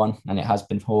number one, and it has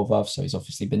been Horvath. So he's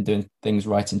obviously been doing things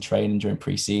right in training during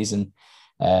pre-season.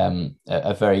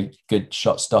 A very good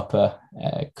shot stopper,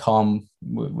 calm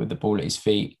with the ball at his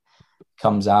feet,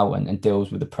 comes out and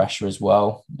deals with the pressure as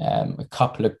well. A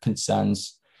couple of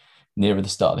concerns nearer the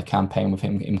start of the campaign with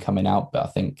him coming out, but I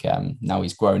think now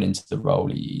he's grown into the role.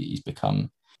 He's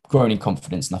become grown in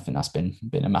confidence, and I think that's been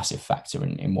a massive factor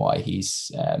in why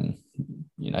he's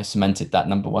cemented that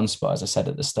number one spot, as I said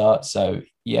at the start. So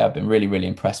yeah, I've been really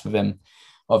impressed with him.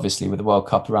 Obviously, with the World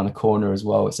Cup around the corner as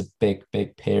well, it's a big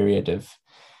period of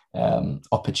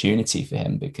opportunity for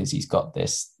him, because he's got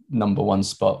this number one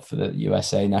spot for the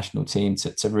USA national team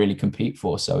to really compete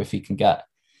for. So if he can get,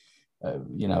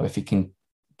 if he can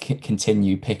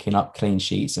continue picking up clean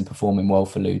sheets and performing well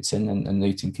for Luton, and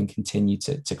Luton can continue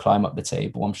to climb up the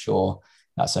table, I'm sure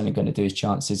that's only going to do his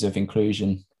chances of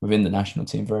inclusion within the national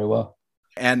team very well.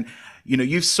 And,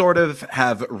 you sort of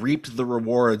have reaped the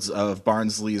rewards of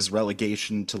Barnsley's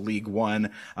relegation to League One,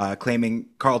 claiming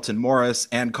Carlton Morris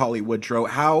and Collie Woodrow.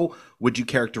 How would you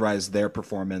characterize their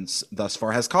performance thus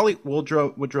far? Has Collie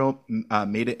Woodrow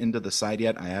made it into the side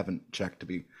yet? I haven't checked, to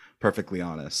be perfectly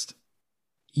honest.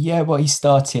 Yeah, well, he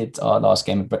started our last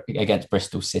game against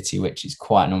Bristol City, which is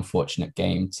quite an unfortunate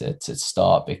game to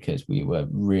start because we were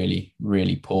really,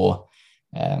 really poor.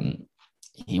 Um,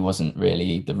 he wasn't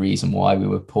really the reason why we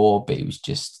were poor, but he was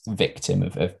just victim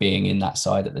of being in that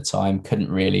side at the time.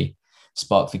 Couldn't really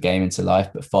spark the game into life,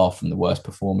 but far from the worst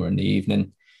performer in the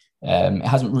evening. It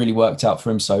hasn't really worked out for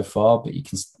him so far, but you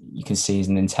can see he's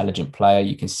an intelligent player.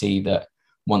 You can see that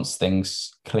once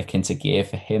things click into gear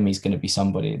for him, he's going to be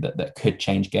somebody that could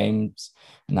change games.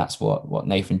 And that's what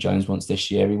Nathan Jones wants this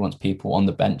year. He wants people on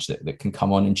the bench that can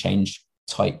come on and change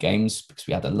tight games, because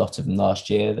we had a lot of them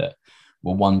last year that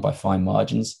were won by fine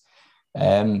margins.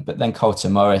 But then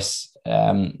Colton Morris,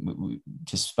 we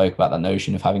just spoke about that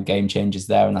notion of having game changers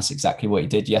there, and that's exactly what he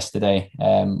did yesterday.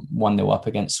 1-0 up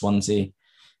against Swansea.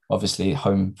 Obviously,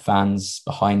 home fans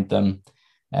behind them.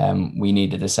 We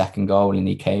needed a second goal, and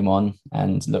he came on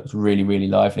and looked really, really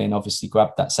lively, and obviously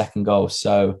grabbed that second goal.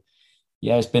 So,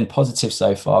 yeah, it's been positive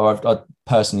so far. I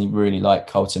personally really like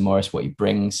Colton Morris, what he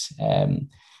brings.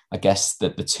 I guess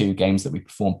that the two games that we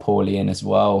performed poorly in as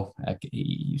well,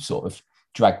 he sort of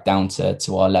dragged down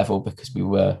to our level because we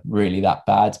were really that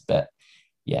bad. But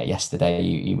yeah, yesterday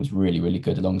he was really, really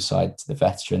good alongside the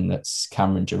veteran that's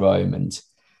Cameron Jerome, and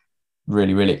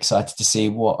really, really excited to see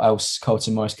what else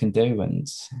Colton Morris can do. And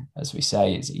as we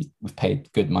say, we've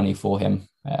paid good money for him.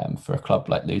 For a club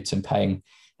like Luton, paying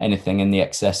anything in the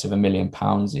excess of £1 million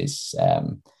is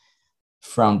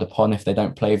frowned upon if they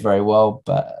don't play very well.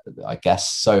 But I guess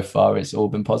so far it's all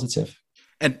been positive.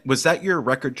 And was that your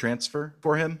record transfer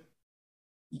for him?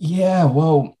 Yeah,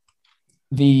 well,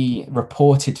 the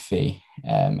reported fee,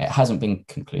 it hasn't been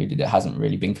concluded, it hasn't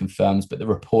really been confirmed, but the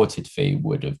reported fee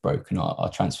would have broken our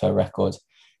transfer record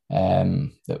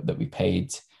that we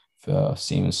paid for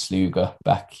Simon Sluga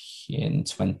back in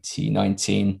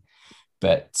 2019.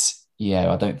 But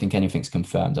yeah, I don't think anything's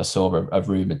confirmed. I saw a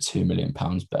rumoured £2 million,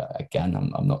 but again,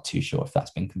 I'm not too sure if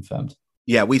that's been confirmed.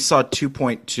 Yeah, we saw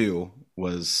 2.2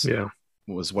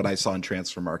 was what I saw in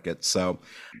Transfer Market. So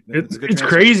it's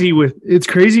crazy with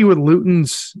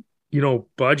Luton's,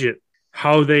 budget,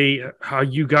 how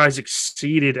you guys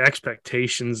exceeded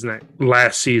expectations that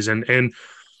last season. And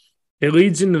it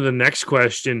leads into the next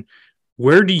question.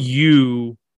 Where do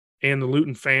you and the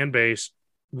Luton fan base,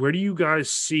 where do you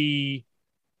guys see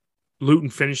Luton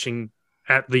finishing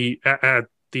at the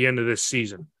end of this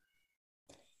season?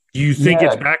 Do you think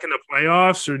it's back in the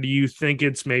playoffs, or do you think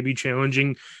it's maybe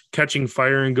challenging, catching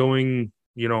fire and going,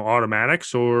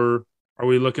 automatics, or are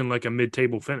we looking like a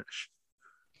mid-table finish?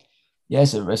 Yeah,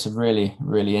 it's a really,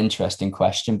 really interesting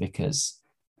question, because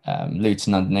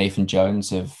Luton under Nathan Jones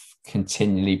have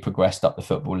continually progressed up the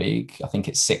Football League. I think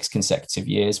it's 6 consecutive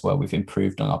years where we've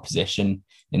improved on our position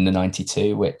in the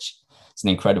 92, which is an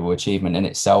incredible achievement in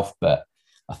itself. But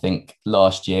I think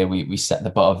last year we set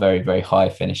the bar very, very high,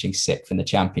 finishing 6th in the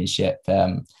Championship,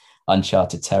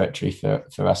 uncharted territory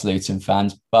for us Luton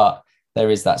fans. But there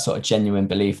is that sort of genuine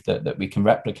belief that we can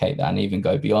replicate that and even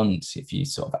go beyond. If you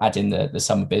sort of add in the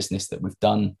summer business that we've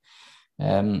done,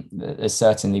 there's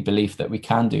certainly belief that we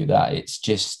can do that. It's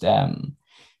just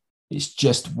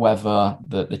whether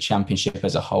the Championship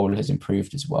as a whole has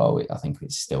improved as well. I think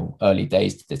it's still early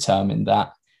days to determine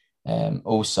that.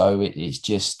 Also,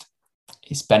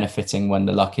 it's benefiting when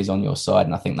the luck is on your side.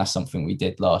 And I think that's something we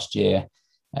did last year.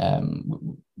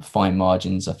 Fine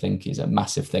margins, I think, is a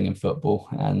massive thing in football.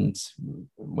 And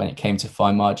when it came to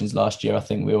fine margins last year, I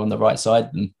think we were on the right side.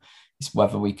 And it's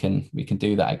whether we can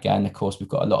do that again. Of course, we've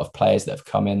got a lot of players that have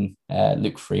come in.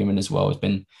 Luke Freeman as well has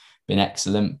been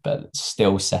excellent, but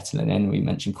still settling in. We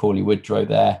mentioned Corley Woodrow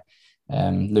there.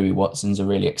 Louis Watson's a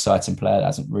really exciting player that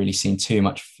hasn't really seen too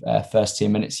much first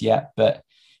team minutes yet, but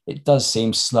it does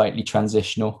seem slightly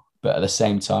transitional. But at the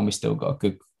same time, we still got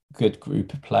a good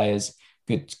group of players,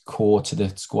 good core to the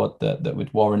squad that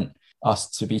would warrant us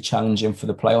to be challenging for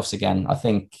the playoffs again. I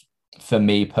think for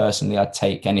me personally, I'd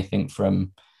take anything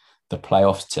from the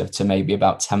playoffs to maybe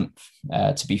about 10th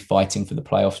to be fighting for the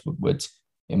playoffs would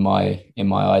in my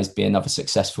eyes be another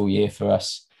successful year for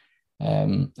us.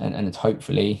 And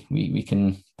hopefully we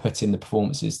can put in the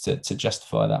performances to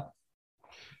justify that.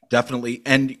 Definitely.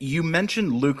 And you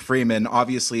mentioned Luke Freeman,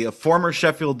 obviously a former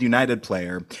Sheffield United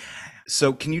player.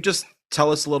 So can you just tell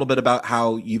us a little bit about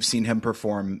how you've seen him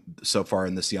perform so far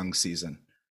in this young season?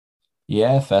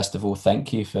 Yeah, first of all,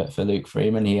 thank you for Luke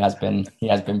Freeman. He has been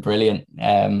brilliant.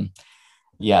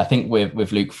 I think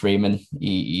with Luke Freeman,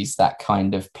 he's that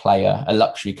kind of player, a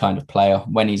luxury kind of player.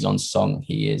 When he's on song,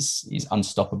 he's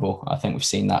unstoppable. I think we've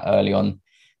seen that early on,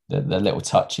 the little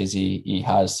touches he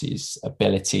has, his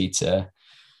ability to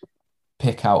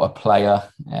pick out a player,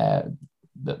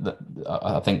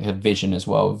 I think a vision as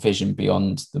well, vision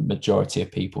beyond the majority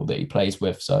of people that he plays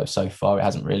with. So far it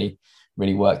hasn't really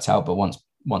worked out. But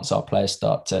once our players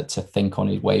start to think on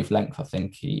his wavelength, I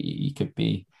think he could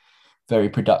be very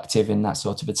productive in that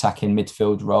sort of attacking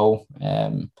midfield role.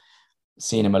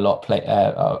 Seen him a lot play.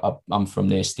 I'm from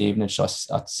near Stevenage, so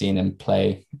I've seen him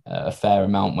play a fair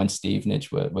amount when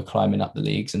Stevenage were climbing up the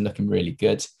leagues and looking really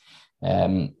good.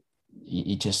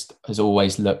 He just has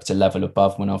always looked a level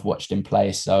above when I've watched him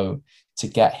play. So to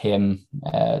get him,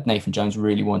 Nathan Jones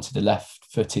really wanted a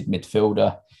left-footed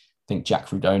midfielder. I think Jack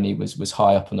Rudoni was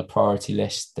high up on the priority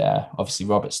list. Obviously,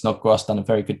 Robert Snodgrass done a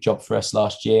very good job for us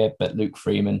last year, but Luke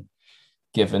Freeman,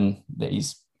 given that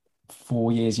he's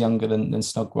 4 years younger than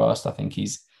Snodgrass, I think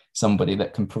he's somebody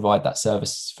that can provide that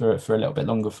service for a little bit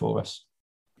longer for us.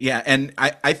 Yeah, and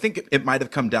I think it might have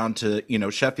come down to,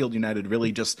 Sheffield United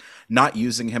really just not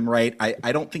using him right.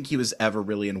 I don't think he was ever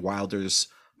really in Wilder's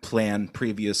plan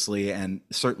previously, and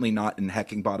certainly not in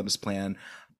Heckingbottom's plan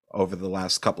over the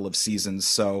last couple of seasons.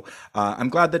 So I'm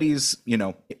glad that he's,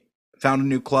 found a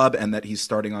new club and that he's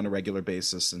starting on a regular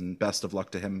basis, and best of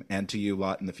luck to him and to you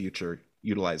lot in the future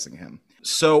utilizing him.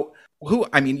 So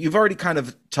you've already kind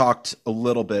of talked a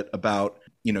little bit about,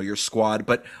 your squad,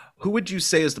 but who would you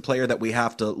say is the player that we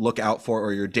have to look out for,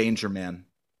 or your danger man?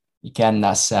 Again,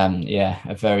 that's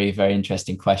a very, very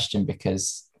interesting question,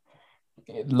 because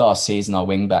last season our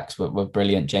wing backs were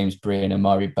brilliant. James Bree and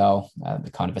Amari Bell,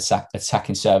 the kind of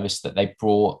attacking service that they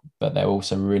brought, but they're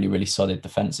also really, really solid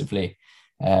defensively.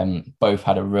 Both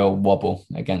had a real wobble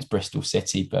against Bristol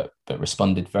City, but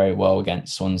responded very well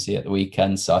against Swansea at the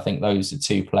weekend. So I think those are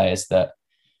two players that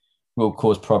will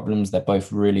cause problems. They're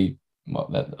both really,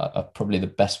 probably the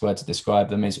best word to describe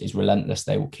them is relentless.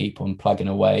 They will keep on plugging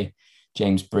away.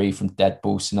 James Bree from dead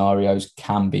ball scenarios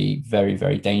can be very,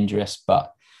 very dangerous,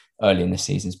 but early in the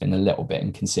season has been a little bit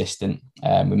inconsistent.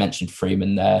 We mentioned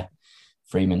Freeman there.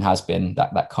 Freeman has been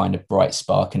that kind of bright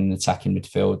spark in an attacking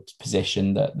midfield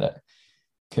position that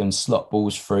can slot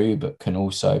balls through, but can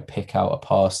also pick out a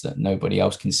pass that nobody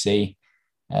else can see.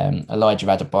 Elijah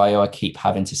Adebayo, I keep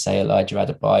having to say Elijah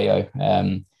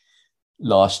Adebayo.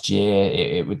 Last year,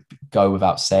 it would go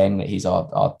without saying that he's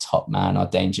our top man, our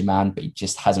danger man, but he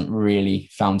just hasn't really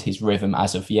found his rhythm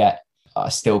as of yet. I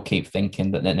still keep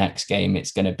thinking that the next game,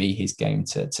 it's going to be his game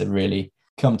to really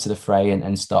come to the fray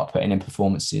and start putting in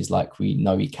performances like we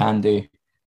know he can do.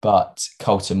 But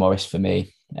Colton Morris for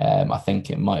me, I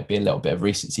think it might be a little bit of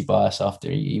recency bias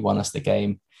after he won us the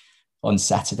game on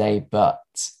Saturday, but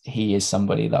he is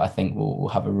somebody that I think will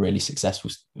have a really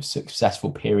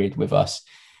successful period with us,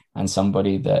 and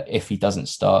somebody that if he doesn't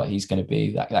start, he's going to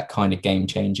be that kind of game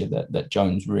changer that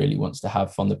Jones really wants to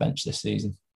have on the bench this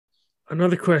season.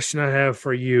 Another question I have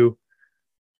for you: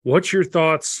 what's your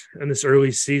thoughts in this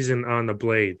early season on the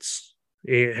Blades?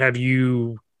 Have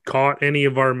you caught any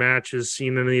of our matches,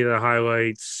 seen any of the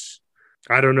highlights?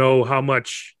 I don't know how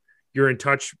much you're in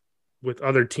touch with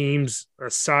other teams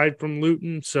aside from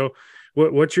Luton. So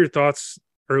what's your thoughts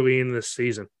early in this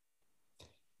season?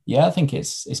 Yeah, I think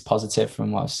it's positive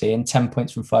from what I've seen. 10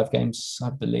 points from 5 games,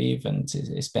 I believe. And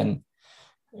it's been,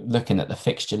 looking at the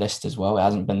fixture list as well, it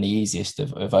hasn't been the easiest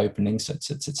of openings.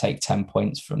 So to take 10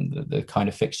 points from the kind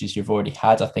of fixtures you've already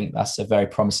had, I think that's a very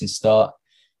promising start.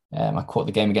 I caught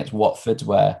the game against Watford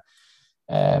where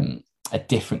a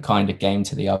different kind of game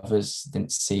to the others.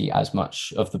 Didn't see as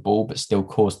much of the ball, but still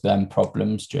caused them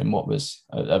problems during what was,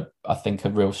 I think, a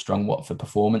real strong Watford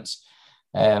performance.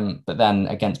 But then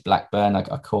against Blackburn,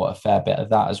 I caught a fair bit of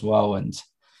that as well. And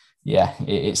yeah,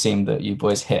 it seemed that you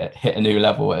boys hit a new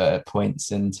level at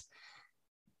points. And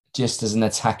just as an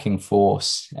attacking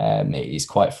force, it is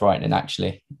quite frightening,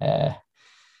 actually.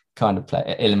 Kind of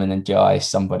play Ilman and Jai,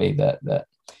 somebody that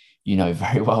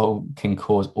very well can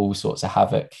cause all sorts of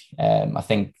havoc. I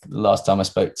think the last time I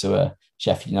spoke to a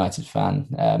Sheffield United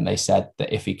fan, they said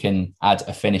that if he can add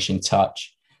a finishing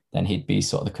touch, then he'd be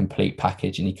sort of the complete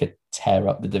package and he could tear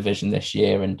up the division this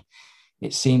year. And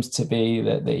it seems to be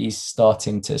that he's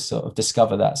starting to sort of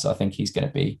discover that. So I think he's going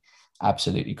to be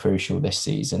absolutely crucial this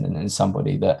season, and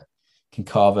somebody that can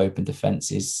carve open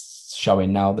defences,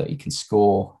 showing now that he can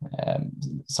score.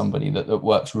 Somebody that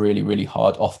works really, really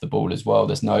hard off the ball as well.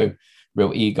 There's no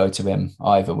real ego to him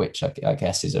either, which I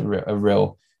guess is a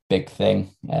real big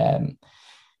thing.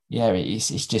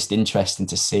 It's just interesting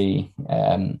to see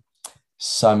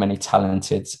so many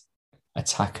talented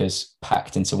attackers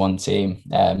packed into one team.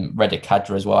 Redick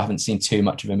Kadra as well. I haven't seen too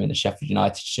much of him in the Sheffield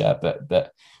United shirt,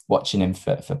 but watching him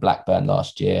for Blackburn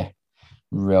last year,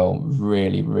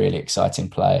 really, really exciting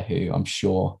player who I'm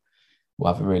sure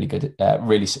will have a really good,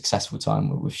 really successful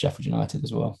time with Sheffield United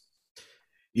as well.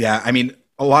 Yeah, I mean,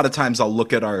 a lot of times I'll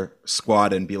look at our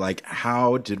squad and be like,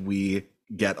 how did we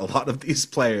get a lot of these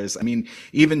players? I mean,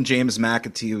 even James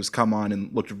McAtee, who's come on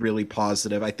and looked really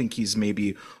positive, I think he's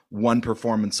maybe one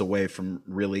performance away from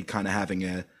really kind of having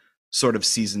a sort of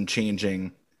season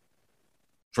changing,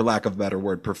 for lack of a better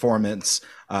word, performance.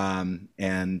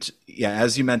 And yeah,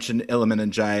 as you mentioned,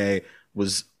 Iliman Ndiaye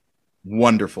was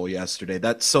wonderful yesterday.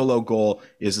 That solo goal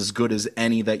is as good as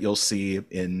any that you'll see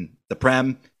in the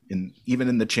Prem, even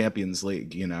in the Champions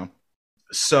League, you know.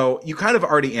 So you kind of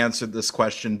already answered this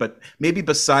question, but maybe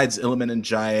besides Iliman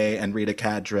Ndiaye and Rita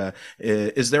Kadra,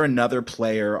 is there another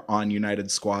player on United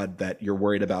squad that you're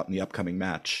worried about in the upcoming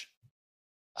match?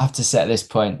 I have to say at this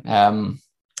point,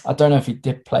 I don't know if he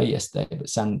did play yesterday, but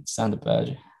Sander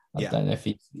Berge, I don't know if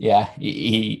we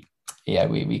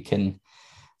can.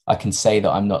 I can say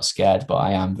that I'm not scared, but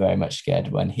I am very much scared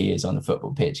when he is on the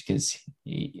football pitch, because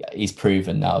he's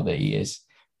proven now that he is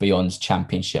beyond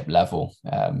championship level.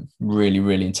 Really,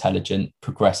 really intelligent,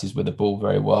 progresses with the ball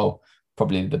very well.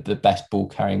 Probably the best ball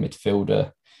carrying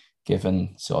midfielder,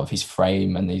 given sort of his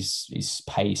frame and his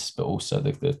pace, but also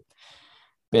the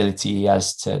ability he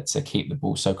has to keep the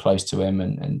ball so close to him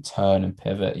and turn and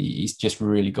pivot. He's just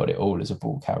really got it all as a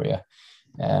ball carrier.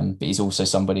 But he's also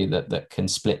somebody that can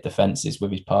split defenses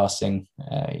with his passing.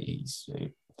 He's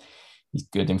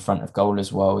good in front of goal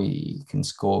as well. He can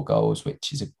score goals,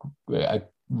 which is a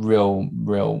real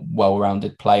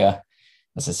well-rounded player.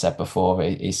 As I said before,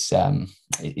 it's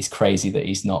crazy that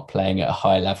he's not playing at a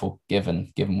high level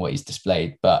given what he's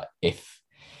displayed. But if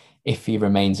he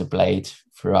remains a blade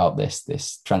throughout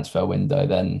this transfer window,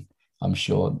 then I'm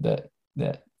sure that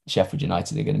Sheffield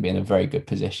United are going to be in a very good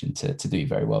position to do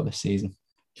very well this season.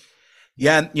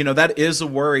 Yeah, you know, that is a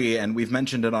worry, and we've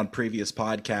mentioned it on previous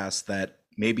podcasts that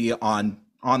maybe on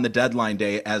the deadline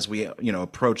day, as we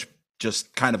approach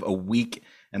just kind of a week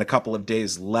and a couple of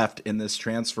days left in this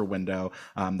transfer window,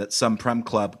 that some Prem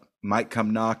club might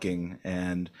come knocking,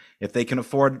 and if they can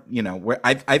afford,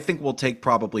 I think we'll take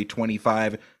probably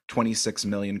 26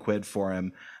 million quid for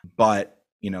him, but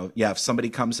if somebody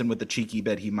comes in with a cheeky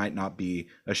bid, he might not be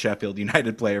a Sheffield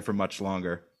United player for much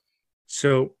longer.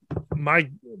 So my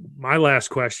last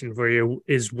question for you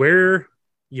is where,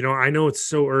 I know it's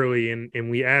so early and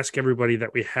we ask everybody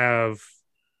that we have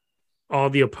all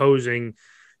the opposing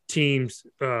teams,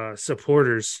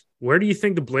 supporters, where do you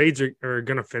think the Blades are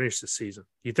going to finish this season?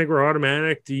 Do you think we're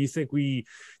automatic? Do you think we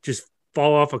just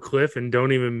fall off a cliff and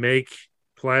don't even make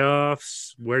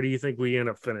playoffs? Where do you think we end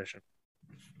up finishing?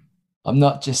 I'm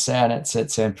not just saying it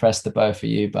to impress the both of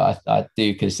you, but I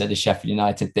do consider Sheffield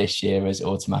United this year as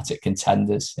automatic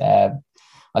contenders. I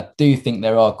do think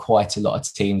there are quite a lot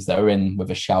of teams that are in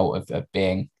with a shout of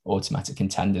being automatic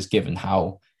contenders, given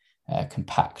how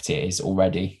compact it is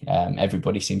already.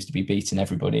 Everybody seems to be beating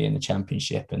everybody in the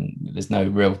Championship, and there's no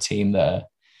real team that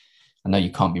I know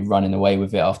you can't be running away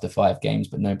with it after 5 games,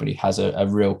 but nobody has a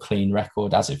real clean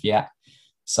record as of yet.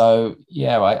 So,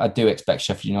 yeah, I do expect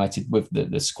Sheffield United, with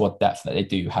the squad depth that they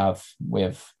do have,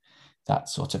 with that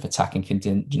sort of attacking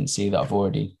contingency that I've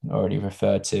already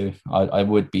referred to, I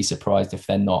would be surprised if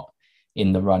they're not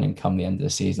in the running come the end of the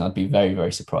season. I'd be very,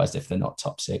 very surprised if they're not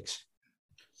top 6.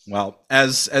 Well,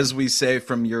 as we say,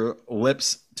 from your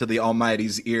lips to the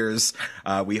Almighty's ears,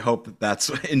 we hope that's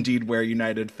indeed where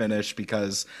United finish,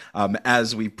 because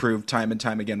as we proved time and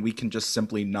time again, we can just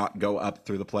simply not go up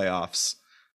through the playoffs,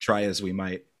 try as we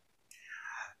might.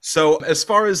 So as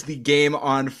far as the game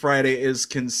on Friday is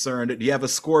concerned, do you have a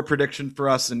score prediction for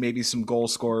us and maybe some goal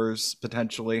scorers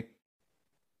potentially?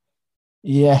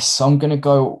 Yes, I'm going to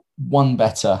go one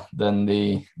better than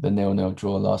the 0-0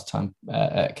 draw last time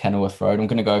at Kenilworth Road. I'm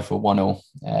going to go for 1-0.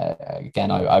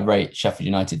 Again, I rate Sheffield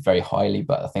United very highly,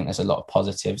 but I think there's a lot of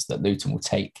positives that Luton will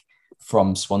take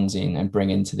from Swansea and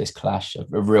bring into this clash. A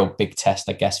real big test,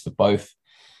 I guess, for both.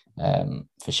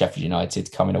 For Sheffield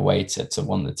United coming away to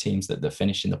one of the teams that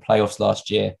finished in the playoffs last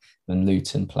year, and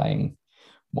Luton playing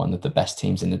one of the best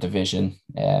teams in the division.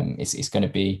 It's going to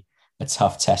be a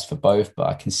tough test for both, but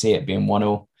I can see it being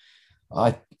 1-0.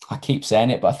 I keep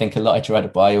saying it, but I think Elijah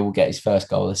Adebayo will get his first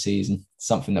goal of the season,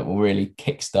 something that will really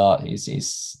kickstart his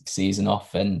season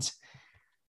off. And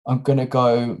I'm going to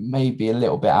go maybe a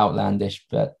little bit outlandish,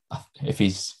 but if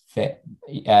he's fit,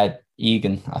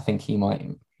 Egan, I think he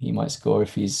might score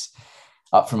if he's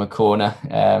up from a corner.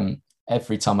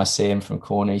 Every time I see him from a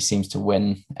corner, he seems to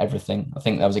win everything. I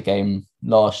think there was a game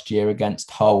last year against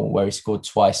Hull where he scored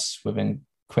twice within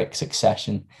quick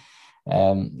succession.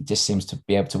 Just seems to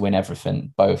be able to win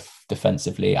everything, both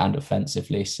defensively and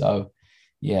offensively. So,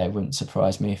 yeah, it wouldn't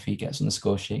surprise me if he gets on the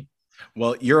score sheet.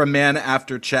 Well, you're a man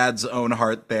after Chad's own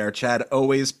heart there. Chad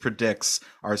always predicts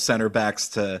our center backs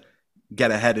to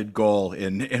get a headed goal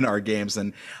in our games.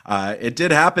 And it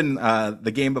did happen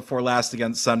the game before last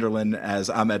against Sunderland as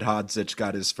Ahmed Hodzic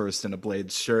got his first in a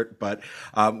Blades shirt. But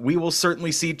we will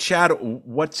certainly see. Chad,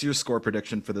 what's your score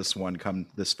prediction for this one come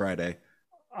this Friday?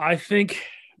 I think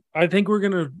we're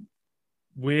going to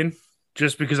win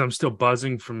just because I'm still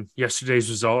buzzing from yesterday's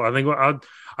result.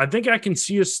 I think I can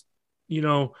see us,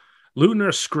 Luton are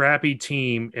a scrappy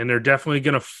team, and they're definitely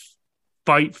going to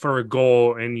fight for a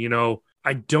goal. And,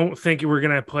 I don't think we're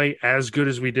going to play as good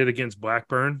as we did against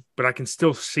Blackburn, but I can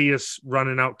still see us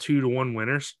running out 2-1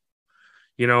 winners.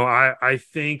 I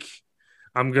think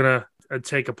I'm going to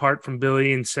take apart from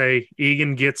Billy and say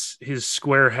Egan gets his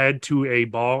square head to a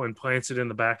ball and plants it in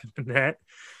the back of the net.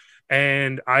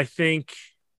 And I think,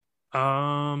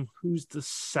 who's the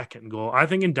second goal? I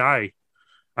think Ndai.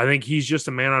 I think he's just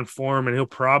a man on form, and he'll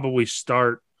probably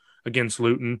start against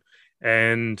Luton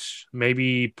and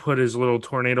maybe put his little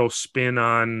tornado spin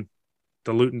on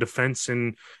the Luton defense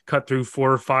and cut through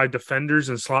 4 or 5 defenders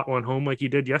and slot one home like he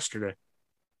did yesterday.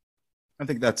 I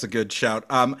think that's a good shout.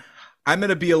 I'm going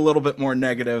to be a little bit more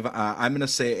negative. I'm going to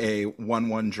say a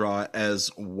 1-1 draw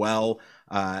as well.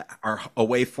 Our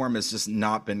away form has just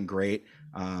not been great.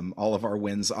 All of our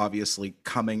wins obviously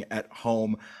coming at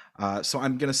home. So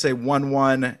I'm going to say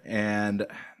 1-1. And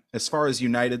as far as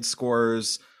United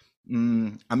scores,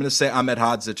 I'm going to say Ahmed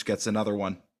Hodzic gets another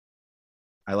one.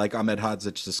 I like Ahmed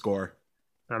Hodzic to score.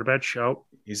 Not a bad shout.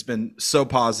 He's been so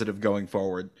positive going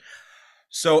forward.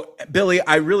 So, Billy,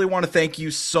 I really want to thank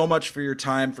you so much for your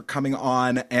time, for coming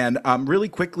on. And really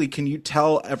quickly, can you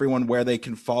tell everyone where they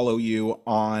can follow you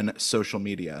on social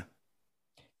media?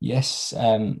 Yes,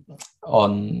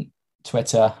 on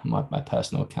Twitter, my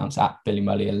personal account's at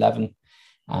BillyMully11,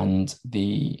 and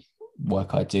the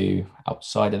work I do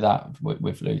outside of that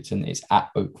with Luton is at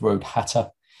Oak Road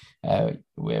Hatter.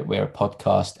 We're a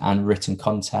podcast and written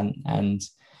content, and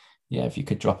yeah, if you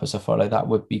could drop us a follow, that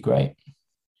would be great.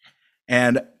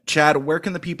 And Chad, where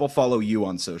can the people follow you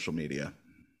on social media?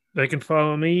 They can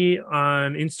follow me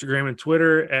on Instagram and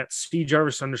Twitter at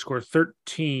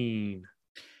cjarvis_13.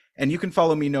 And you can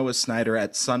follow me, Noah Snyder,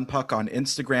 at Sunpuck on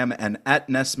Instagram and at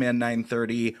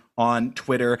Nessman930 on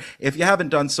Twitter. If you haven't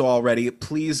done so already,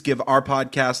 please give our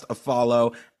podcast a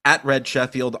follow at Red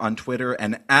Sheffield on Twitter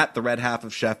and at The Red Half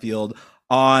of Sheffield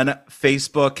on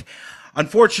Facebook.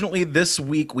 Unfortunately, this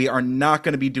week we are not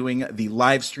going to be doing the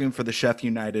live stream for the Sheffield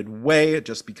United Way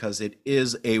just because it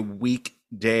is a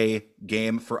weekday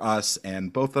game for us,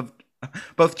 and both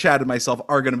Chad and myself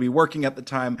are going to be working at the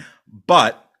time,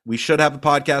 but we should have a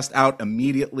podcast out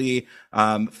immediately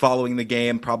following the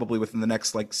game, probably within the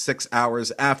next 6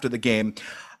 hours after the game.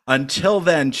 Until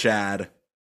then, Chad,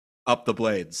 up the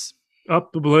Blades.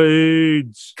 Up the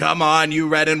Blades. Come on, you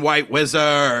red and white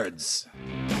wizards.